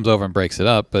security comes over and breaks it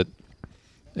up. But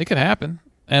it could happen.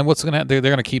 And what's going to happen? They're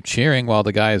going to keep cheering while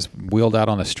the guy is wheeled out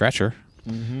on a stretcher.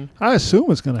 I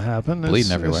assume it's going to happen.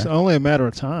 Bleeding everywhere. It's only a matter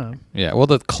of time. Yeah, well,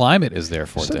 the climate is there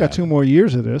for it Still to got happen. 2 more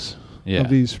years of this. of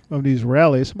these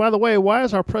rallies. By the way, why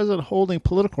is our president holding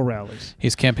political rallies?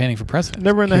 He's campaigning for president.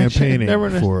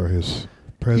 For his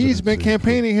presidency. He's been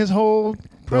campaigning his whole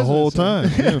the whole time.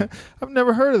 Yeah. I've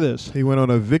never heard of this. He went on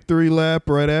a victory lap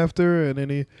right after, and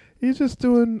then he's just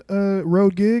doing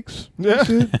road gigs. Yeah.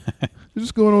 He's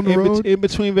just going on the road in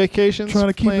between vacations, trying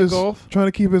to keep golf, trying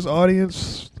to keep his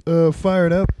audience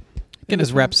fired up. Getting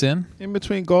his reps in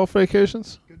between golf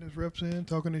vacations. Getting his reps in,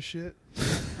 talking his shit,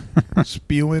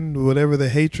 spewing whatever the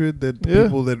hatred that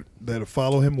people that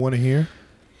follow him want to hear.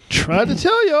 Tried to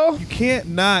tell y'all, you can't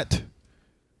not.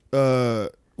 Well,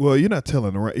 you're not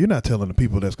telling the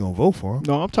people that's gonna vote for him.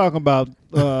 No, I'm talking about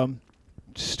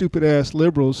stupid ass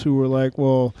liberals who were like,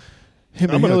 well, him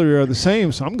and Hillary are the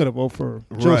same, so I'm going to vote for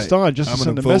Jill Stein just to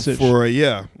send a message.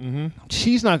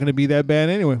 She's not going to be that bad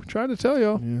anyway. I'm trying to tell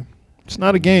y'all. Yeah. It's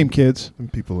not a game, kids.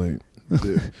 And people ain't.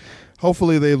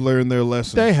 Hopefully they learned their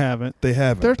lesson. They haven't.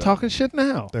 They're talking shit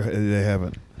now. They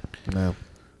haven't. No.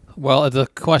 Well, the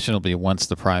question will be once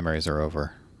the primaries are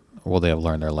over, will they have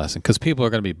learned their lesson? Because people are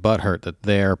going to be butthurt that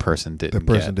their person didn't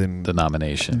get the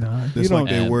nomination. No,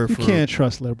 you can't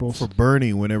trust liberals. For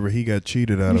Bernie, whenever he got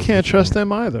cheated out of. You can't trust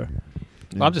them either.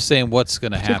 Well, I'm just saying what's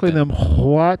going to happen. Particularly them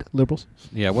what liberals?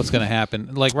 Yeah, what's going to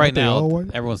happen? Like right now,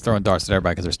 everyone's throwing darts at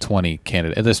everybody because there's 20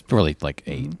 candidates. There's really like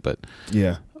 8, but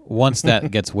yeah. Once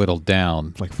that gets whittled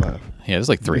down, like 5. Yeah, there's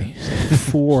like 3,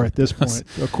 4 at this point,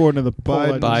 according to the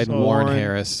Biden, Warren,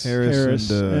 Harris,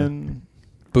 and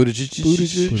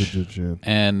Buttigieg, yeah.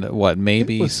 and what?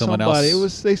 Maybe someone else. It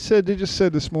was. They just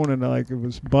said this morning like it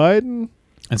was Biden.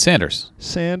 And Sanders.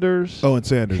 Oh, and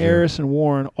Sanders. Harris and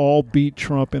Warren all beat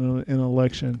Trump in an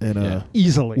election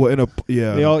easily. Well,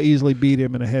 they all easily beat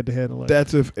him in a head-to-head election.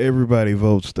 That's if everybody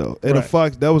votes, though. And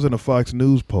that was in a Fox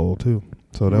News poll too,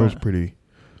 so that was pretty.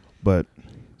 But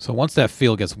so once that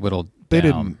field gets whittled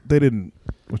down, they didn't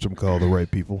whatchamacall the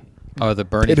right people. Are the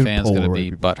Bernie fans going to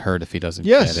be butthurt if he doesn't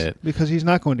get it? Because he's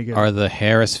not going to get it. Are the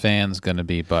Harris fans going to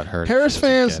be butthurt? Harris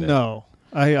fans, no.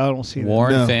 I don't see that.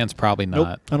 Warren fans, probably not.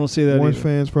 Nope, I don't see that Warren either.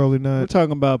 fans, probably not. We're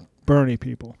talking about Bernie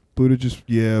people.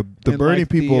 Buttigieg, the Bernie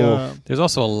people. There's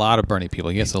also a lot of Bernie people.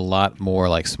 He gets a lot more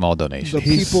like small donations.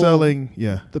 He's selling,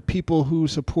 the people who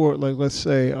support, like let's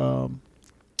say,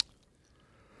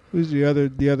 who's the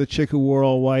other chick who wore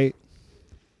all white?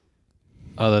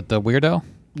 Oh, the weirdo?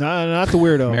 No, not the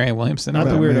weirdo. Marianne Williamson? Not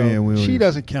the weirdo. She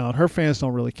doesn't count. Her fans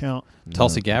don't really count.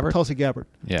 Tulsi Gabbard? Tulsi Gabbard.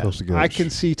 Yeah. Tulsi Gabbard. I can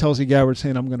see Tulsi Gabbard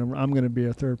saying I'm gonna be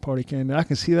a third party candidate. I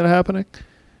can see that happening.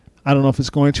 I don't know if it's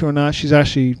going to or not. She's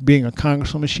actually being a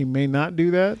congresswoman. She may not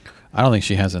do that. I don't think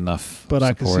she has enough But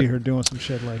support. I can see her doing some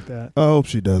shit like that. I hope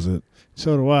she does it.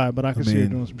 So do I, but I can see her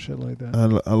doing some shit like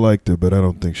that. I liked her, but I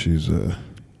don't think she's I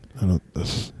don't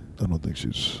think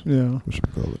she's what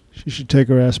should we call it? She should take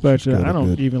her ass back to I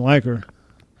don't even like her.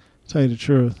 Tell you the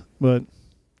truth, but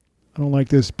I don't like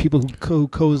this people who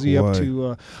cozy up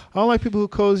to. I don't like people who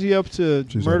cozy up to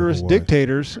murderous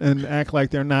dictators and act like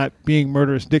they're not being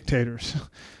murderous dictators.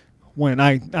 When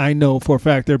I know for a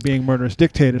fact they're being murderous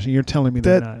dictators, and you're telling me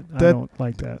they're not. I don't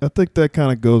like that. I think that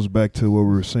kind of goes back to what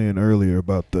we were saying earlier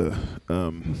about the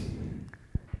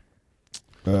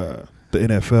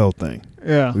NFL thing.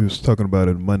 Yeah, we was talking about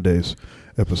it in Monday's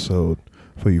episode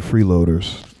for you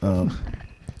freeloaders.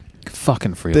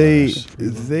 Fucking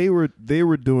freeloaders. They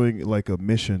were doing like a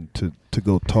mission to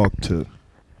go talk to,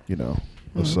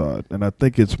 Assad, and I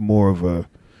think it's more of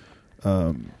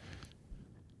a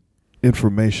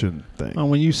information thing.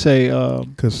 When you say,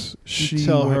 because she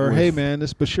tell her, hey man,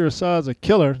 this Bashir Assad's a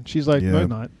killer. She's like, no,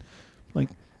 not. Like,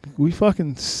 we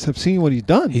fucking have seen what he's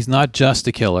done. He's not just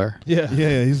a killer. Yeah,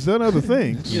 he's done other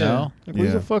things. You know,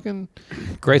 he's a fucking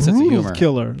great sense of humor.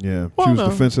 Killer. Yeah, she was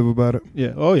defensive about it.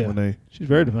 Yeah, she's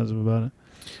very defensive about it.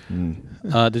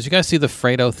 Did you guys see the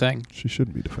Fredo thing? She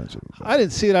shouldn't be defensive about I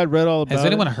didn't see it. I'd read all about it. Has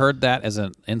anyone heard that as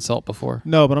an insult before?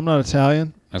 No, but I'm not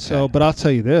Italian. Okay. So, but I'll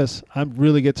tell you this. I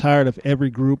really get tired of every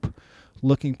group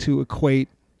looking to equate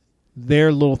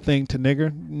their little thing to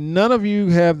nigger. None of you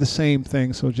have the same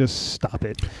thing, so just stop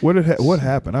it. What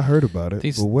happened? I heard about it.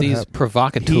 These happened?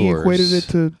 provocateurs. He equated it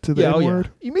to the N-word?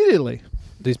 Immediately.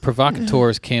 These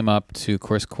provocateurs came up to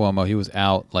Chris Cuomo. He was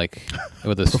out like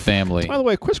with his family. By the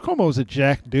way, Chris Cuomo is a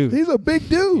jack dude. He's a big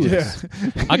dude. Yeah.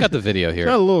 I got the video here.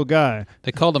 He's not a little guy.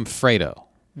 They called him Fredo,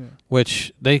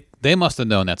 which they must have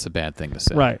known that's a bad thing to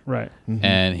say. Right. Mm-hmm.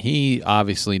 And he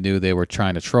obviously knew they were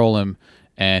trying to troll him,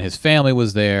 and his family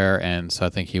was there, and so I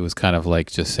think he was kind of like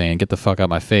just saying, "Get the fuck out of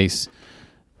my face."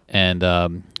 And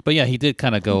but yeah, he did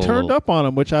kind of go turned up on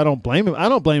him, which I don't blame him. I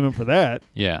don't blame him for that.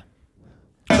 Yeah.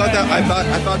 I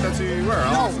thought that's who you were.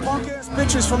 No, punk ass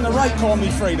bitches from the right call me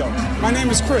Fredo. My name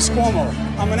is Chris Cuomo.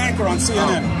 I'm an anchor on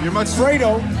CNN. You're much.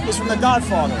 Fredo is from The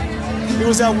Godfather. He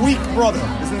was that weak brother.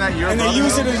 Isn't that your? And brother? they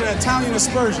use it as an Italian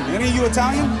aspersion. Any of you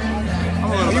Italian?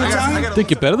 Are you Italian? I think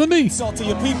you're better than me. Insult to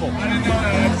your people.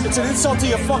 It's an insult to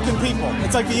your fucking people.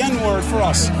 It's like the N-word for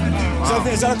us.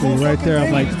 Is that a cool right there?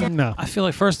 thing? I'm like, no. I feel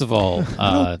like, first of all,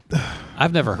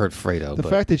 I've never heard Fredo. The but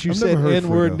fact that you said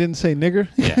N-word and didn't say nigger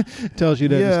tells you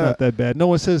that it's not that bad. No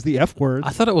one says the F word.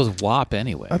 I thought it was WAP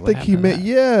anyway. I think he meant,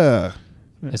 yeah.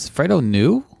 Is Fredo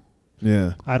new?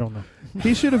 Yeah. I don't know.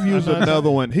 He should have used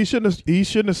another one. He shouldn't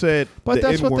have said. But the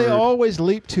that's N-word. what they always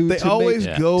leap to. They always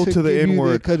go to the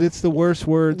N-word because it's the worst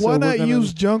word. Why not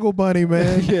use Jungle Bunny,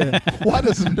 man? Yeah. Why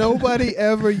does nobody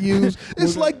ever use?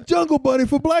 It's like Jungle Bunny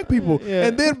for black people,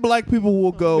 and then black people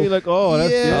will go be like, oh,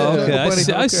 that's Jungle okay.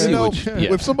 Bunny. I see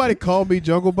If somebody called me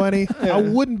Jungle Bunny, I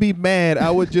wouldn't be mad.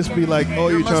 I would just be like, oh,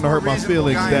 you're trying to hurt my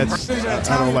feelings. I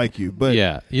don't like you. But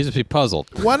yeah, you just be puzzled.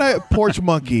 Why not porch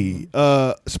monkey,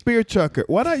 spear chucker?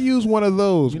 Why not use one of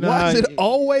those? Why is it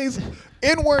always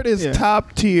N-word is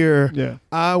top tier? Yeah.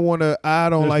 I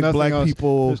don't like black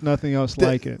people. There's nothing else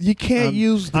like it. You can't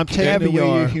use the I'm taking away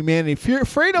caviar. your humanity.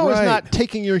 Fredo is not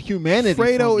taking your humanity.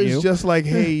 Fredo from is you. just like,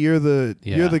 hey, you're the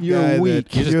guy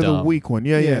weak. you're the dumb. weak one.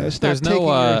 Yeah. It's not taking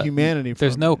your humanity.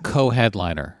 There's no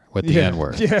co-headliner with the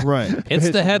N-word. Yeah. Right. It's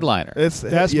the headliner.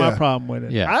 That's my problem with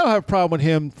it. Yeah. I don't have a problem with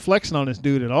him flexing on this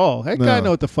dude at all. That guy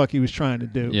know what the fuck he was trying to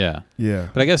do. Yeah. Yeah.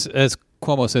 But I guess as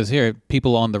Cuomo says here,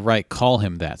 people on the right call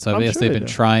him that. So I I'm guess sure they've they been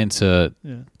do. trying to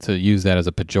use that as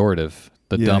a pejorative.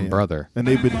 The dumb brother. And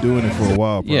they've been doing it for a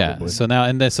while, probably. Yeah. So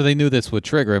now, so they knew this would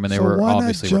trigger him, and they were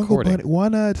obviously recording. Why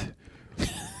not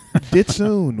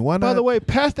Ditsoon? Why not? By the way,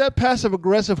 past that passive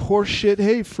aggressive horse shit.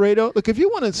 Hey, Fredo, look, if you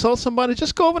want to insult somebody,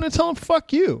 just go over and tell them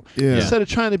fuck you. Yeah. Instead of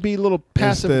trying to be a little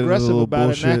passive aggressive about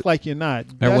it and act like you're not.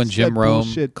 Remember when Jim Rome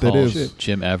called bullshit.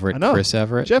 Jim Everett, I know. Chris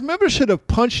Everett? Jeff Member should have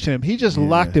punched him. He just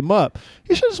locked him up.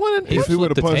 He should have just went and He punched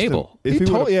flipped the punched table. him, He did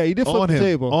flip the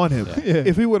table. On him. Yeah.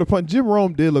 If he would have punched, Jim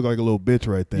Rome did look like a little bitch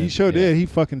right there. He sure did. He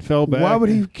fucking fell back. Why would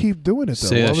he keep doing it though?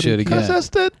 Say that shit again. Because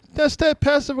that's that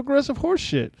passive aggressive horse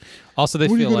shit. Also, they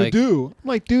what feel are you like gonna do? I'm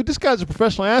like, dude, this guy's a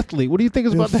professional athlete. What do you think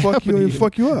is about to fuck happen you, to you?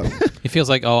 fuck you up. he feels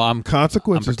like, oh, I'm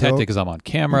Consequences. I'm protected dog. because I'm on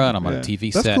camera and I'm on a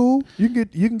TV That's set. cool. You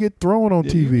can get thrown on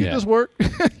You TV. can get this work.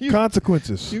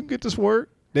 Consequences. You can get this work.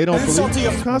 They don't Insult believe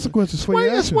to your Consequences for Wait,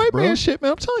 your that's actions, white bro. man shit,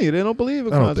 man. I'm telling you, they don't believe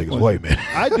in I don't think it's white man.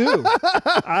 I do.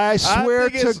 I swear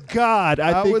think it's- to God,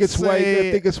 I think would it's white. I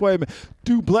say- think it's white men.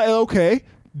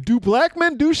 Do black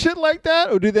men do shit like that,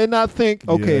 or do they not think,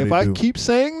 okay, Yeah, if they I do. keep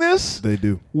saying this, They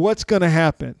do. what's gonna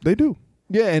happen? They do.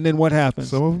 Yeah, and then what happens?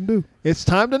 Some of them do. It's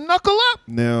time to knuckle up.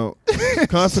 Now,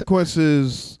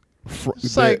 consequences.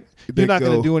 It's like you're not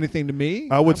going to do anything to me.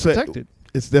 I would I'm say protected.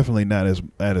 it's definitely not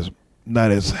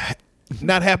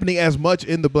happening as much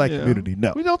in the black Yeah. community.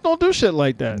 No, We don't do shit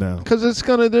like that. No. because there's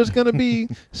gonna be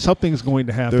something's going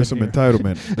to happen. there's some here.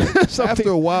 entitlement. Something- After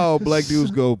a while, black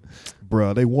dudes go,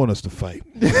 "Bruh, they want us to fight."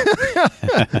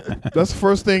 That's the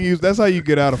first thing that's how you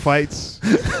get out of fights.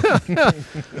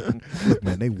 Look,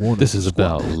 man, they want This us is to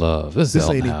squat. about love. This is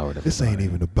Elton Howard. This ain't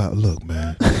even about. Look,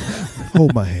 man,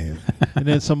 hold my hand. And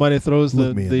then somebody throws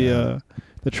Look me in the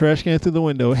the trash can through the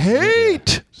window.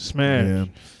 Hate smash. Yeah.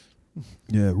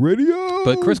 Yeah, radio.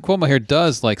 But Chris Cuomo here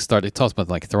does like start. He talks about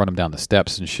like throwing him down the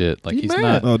steps and shit. Like He he's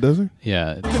mad. not. Oh, does he?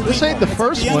 Yeah. This ain't the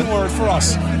first the one. N-word for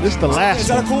us. This is the last Is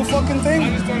that a one. cool fucking thing?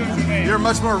 You're a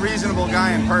much more reasonable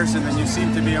guy in person than you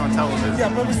seem to be on television.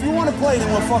 Yeah, but if you want to play, then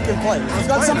we'll fucking play. If you've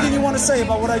got something you want to say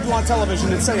about what I do on television,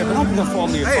 then say it. But don't call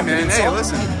me a Hey, fucking man, insult. hey,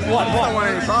 listen. What? I don't want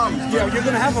any problems. Yeah, you're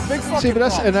gonna have a big fucking See, but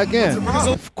that's problem. and again,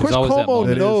 Chris always that Cuomo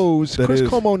moment. knows. That Chris is.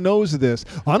 Cuomo knows this.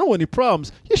 I don't want any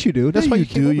problems. Yes, you do. That's Yeah, why you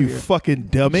came do. over You here. fucking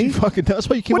dummy. You fucking. That's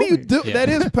why you came What do over you do? Yeah. That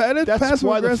is That's passive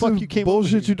why the fuck aggressive you came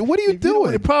bullshit. over here. You do. What are you If you don't want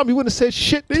doing? any problem, you wouldn't have said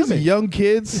shit to These are me. young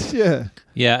kids. Yeah.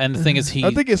 Yeah, and the thing is,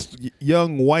 I think it's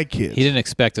young white kids. he didn't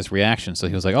expect this reaction, so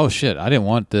he was like, "Oh shit, I didn't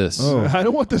want this. Oh. I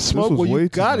don't want the smoke. was Well, way you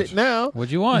too got much. it now.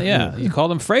 What'd you want? Yeah, you called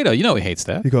him Fredo. You know he hates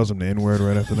that. He calls him the N-word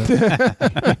right after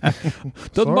that.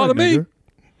 Doesn't bother me. nigger.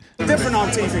 different on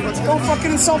TV. Don't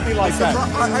fucking insult me like that.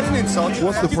 I didn't insult you.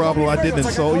 What's the problem? I didn't It's like I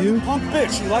insult called you? Punk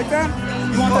bitch. You like that?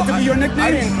 You want that to be your nickname?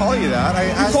 I didn't call you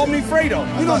that. You called me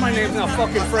Fredo. You know my name's not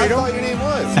fucking I Fredo. thought your name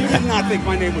was. You did not think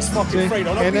my name was fucking Fredo.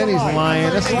 Don't And be then a he's liar. lying.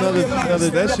 That's another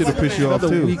That should have pissed you off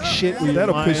another too. weak shit. where you're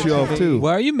That'll lying piss you to off me. too.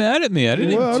 Why are you mad at me? I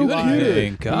didn't Well, I do don't get it.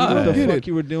 anything. What God. the Get fuck it.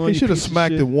 you were doing? He you should have piece of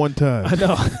smacked shit. him one time. I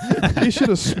know. He should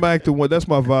have smacked him one. That's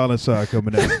my violent side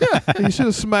coming out. He should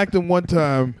have smacked him one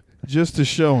time just to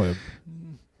show him.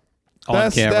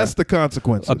 on camera. That's the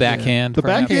consequence. A backhand. The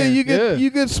perhaps? backhand. You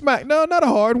get smacked. No, not a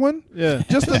hard one. Yeah.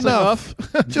 Just enough.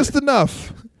 Just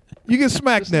enough. You get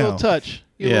smacked Just now. a little touch.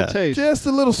 A little taste. Just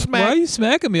a little smack. Why are you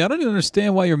smacking me? I don't even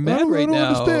understand why you're mad right now.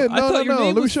 Understand. I thought your name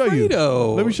Let me was show Fredo.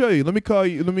 you. Let me show you. Let me call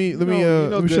you. Let me let me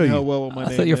show you.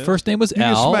 I thought your first name was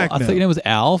Al. I thought your name was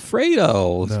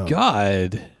Alfredo. No.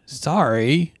 God.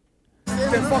 Sorry.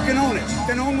 Then fucking own it.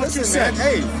 Then own what you said.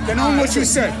 Hey, then own what you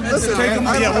said. Listen, man,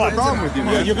 I don't have a problem with you,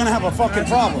 man. Yeah, you're gonna have a fucking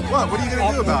problem. What? What are you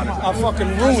gonna do about it? I'll fucking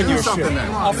ruin your something shit.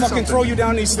 then. I'll fucking throw you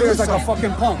down these stairs like a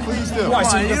fucking punk. Please do. Why?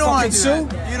 So you You can don't wanna fucking do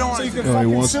sue? that. You don't wanna So you do can that. No, he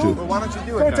fucking wants sue? to. Well, why don't you do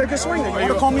it Go then? take a swing. You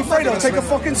wanna call me Fredo? Take a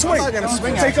fucking swing. I'm not gonna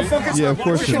swing at Take a you. fucking swing. Yeah, of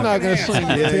course You're not gonna swing.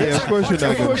 Yeah, of course you're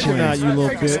not Of gonna course you're not, you little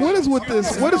bitch.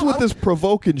 What is with this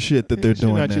provoking shit that they're You're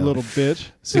doing not, now? you little bitch.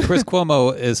 See, Chris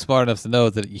Cuomo is smart enough to know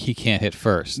that he can't hit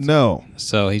first. No.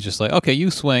 So he's just like, okay, you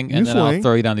swing, and You then I'll swing.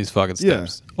 throw you down these fucking Yeah.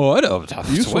 steps. Oh, I don't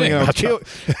You swing, I'll kill.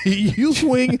 You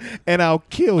swing, and I'll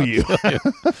kill you.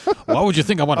 Why would you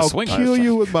think I want to I'll swing? kill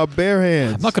you with my bare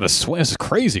hands. I'm not going to swing. This is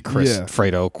crazy, Chris Yeah.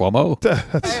 Fredo Cuomo.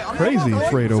 That's crazy,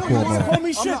 Fredo Cuomo. Call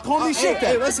me shit. Call me shit.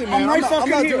 Hey, listen, man, I'm right I'm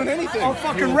fucking not here. doing anything. I'll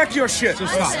fucking wreck your shit.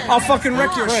 I'll fucking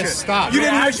wreck your shit. Stop. You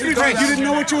didn't know. You're actually You didn't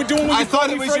know what you were doing when I you thought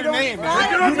called it me was your Fredo? name, Break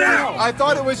it man. up now. I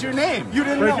thought it was your name. You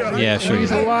didn't know. Yeah, sure.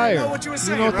 He's a liar. What you were You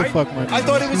saying, know what the right? fuck, man? I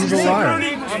thought it was He's your a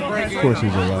name. liar. Of course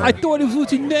he's a liar. I thought it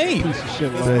was your name. Piece of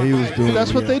shit liar. That he was doing.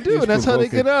 That's what they He do, was and that's how they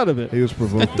provoking. get out of it. He was I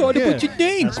provoking. thought it Yeah. was your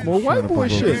name. That's more white boy provoke.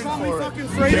 shit. Call me fucking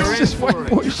That's Fredo. just white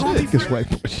boy shit. It's white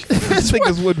boy shit. I think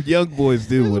it's what young boys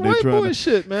do when they're White trying boy to.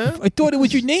 shit, man. I thought it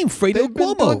was your name, Fredo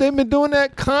Cuomo. They've been doing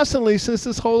that constantly since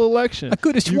this whole election. I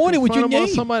could have You sworn it was your confront them on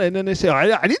name. somebody, and then they say,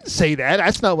 I didn't say that.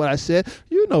 That's not what I said.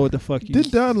 You know what the fuck you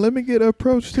Did Don Lemon get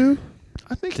approached too?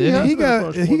 I think Did has He been got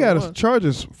approached he more got than his once.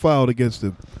 charges filed against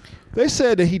him. They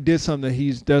said that he did something that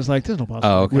he does like this. No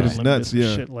Oh, okay. with With his nuts,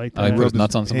 yeah. shit like Oh, he that. put his Rubbed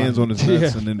nuts on somebody. hands on his nuts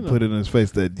Yeah. and then put it in his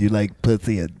face that you like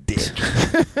pussy or dick.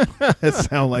 That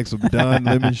sound like some Don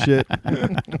Lemon shit.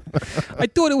 I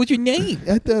thought it was your name.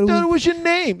 I thought it That was. was your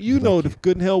name. You know the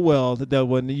good and hell well that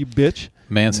wasn't you, bitch.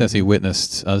 Man says he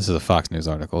witnessed, this is a Fox News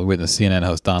article, he witnessed CNN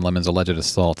host Don Lemon's alleged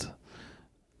assault.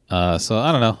 So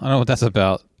I don't know. I don't know what that's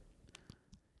about.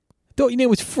 Thought your name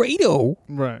was Fredo.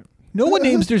 Right. No one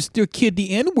names their kid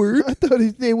the N-word. I thought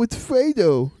his name was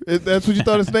Fredo. That's what you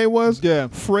thought his name was? Yeah.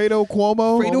 Fredo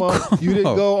Cuomo. Fredo Cuomo. You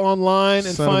didn't go online and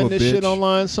Son of find a this shit bitch.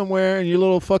 online somewhere in your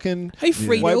little fucking Hey,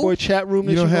 Fredo. white boy chat room.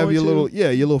 You that don't have go your into?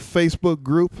 your little Facebook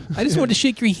group. I just wanted to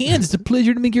shake your hands. It's a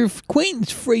pleasure to make your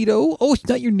acquaintance, Fredo. Oh, it's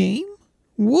not your name?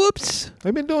 Whoops.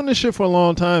 They've been doing this shit for a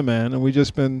long time, man, and we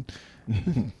just been.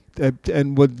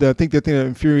 And what I think the thing that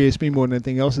infuriates me more than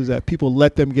anything else is that people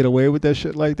let them get away with that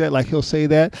shit like that. Like he'll say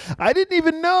that I didn't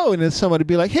even know, and then somebody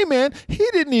be like, "Hey, man, he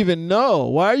didn't even know.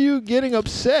 Why are you getting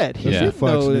upset? He Yeah. didn't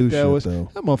Fox know News that shit, was though.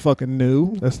 that motherfucking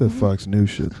knew. That's that Fox News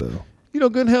shit, though. You know,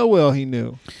 good and hell well he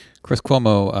knew. Chris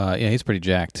Cuomo, yeah, he's pretty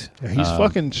jacked. Yeah, he's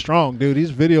fucking strong, dude.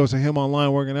 These videos of him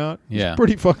online working out, Yeah. he's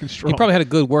pretty fucking strong. He probably had a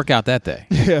good workout that day.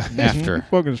 yeah, after. he's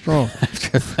fucking strong.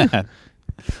 After that.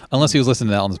 Unless he was listening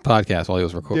to Elton's podcast while he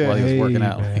was while he was working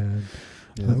out. Man.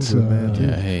 Yeah, Let's that was a man, too.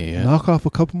 Yeah, hey, knock off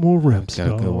a couple more reps. got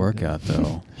a good dog. workout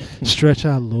though. Stretch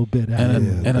out a little bit.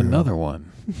 And girl. another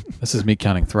one. This is me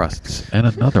counting thrusts. And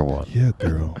another one. Yeah,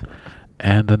 girl.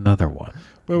 And another one.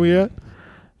 Where we at?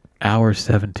 Hour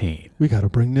 17. We got to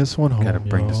bring this one home. Got to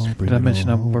bring this. y'all. Did I mention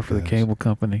I home, work for the guys. cable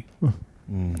company?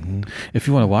 Mm-hmm. If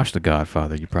you want to watch The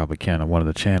Godfather, you probably can on one of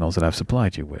the channels that I've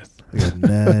supplied you with. I got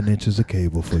 9 inches of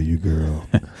cable for you, girl.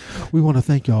 We want to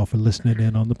thank y'all for listening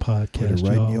in on the Put it podcast.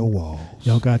 right y'all. in your walls.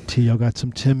 Y'all got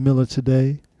some Tim Miller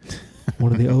today.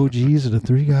 One of the OGs of the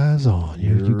Three Guys On.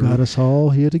 You got us all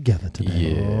here together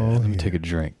today. Yeah. Let me yeah. take a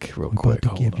drink real We're quick.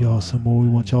 about to give Hold y'all on. some more. We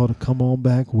want y'all to come on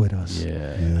back with us. Yeah.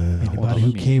 Yeah. Hold on, Anybody who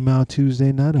let me- came out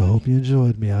Tuesday night, I hope you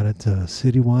enjoyed me out at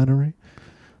City Winery.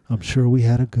 I'm sure we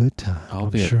had a good time.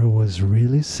 I'm sure it was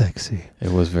really sexy.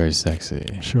 It was very sexy.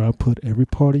 I'm sure I put every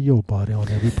part of your body on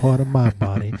every part of my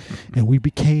body, and we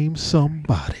became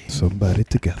somebody. Somebody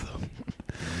together.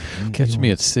 Catch me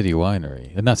at City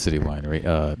Winery. Not City Winery.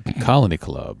 Colony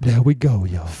Club. There we go,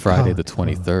 y'all. Friday the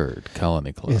Colony Club. 23rd.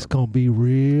 Colony Club. It's going to be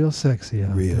real sexy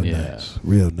out Real there. Yeah. nice.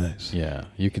 Real nice. Yeah.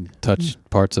 You can touch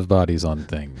parts of bodies on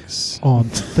things. On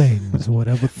things,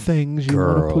 whatever things you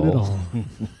want to put it Girl.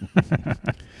 on.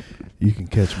 You can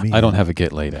catch me. I don't have a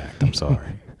Get Laid act. I'm sorry.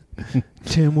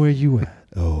 Tim, where you at?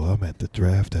 Oh, I'm at the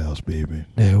Draft House, baby.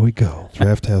 There we go.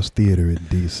 Draft House Theater in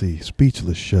D.C.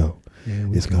 Speechless show.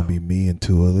 It's going to be me and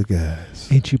 2 other guys.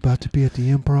 Ain't you about to be at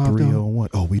the Improv? 3 on 1.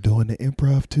 Oh, we doing the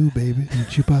Improv too, baby.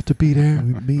 Ain't you about to be there?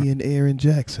 Me and Aaron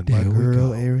Jackson, my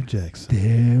girl Aaron Jackson.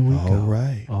 There we go. All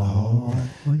right. Oh,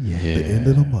 yeah. The end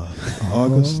of the month,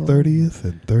 August 30th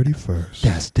and 31st.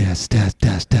 That's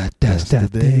the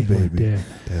day, baby. Right there.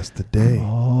 That's the day.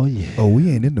 Oh yeah. Oh,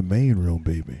 we ain't in the main room,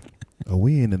 baby. Oh,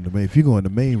 we ain't in the main. If you go in the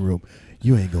main room,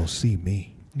 you ain't gonna see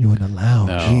me. You in the lounge.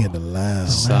 No. She in the lounge.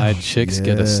 Side chicks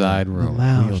get a side room. The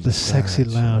lounge, the sexy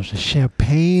lounge, the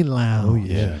champagne lounge. Oh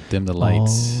yeah. Dim the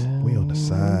lights. We on the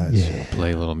side. Yeah.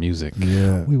 Play a little music.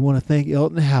 Yeah. We want to thank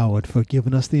Elton Howard for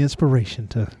giving us the inspiration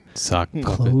to Sock puppet.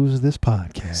 close this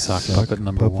podcast. Sock puppet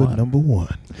number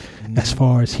one. As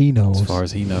far as he knows. As far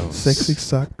as he knows. Sexy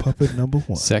sock puppet number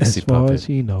 1. Sexy as far puppet. as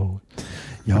he knows.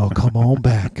 Y'all come on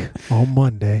back on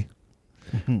Monday.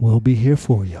 We'll be here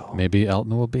for y'all. Maybe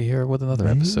Elton will be here with another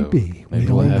episode. Maybe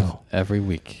We'll have every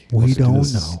week. We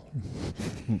don't know.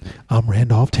 I'm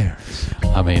Randolph Terrence.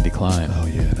 I'm Andy Klein. Oh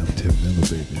yeah, and I'm Tim Miller,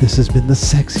 baby. This has been the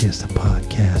sexiest of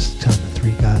podcasts. Turn the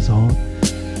 3 guys on,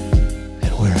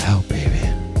 and we're out, baby.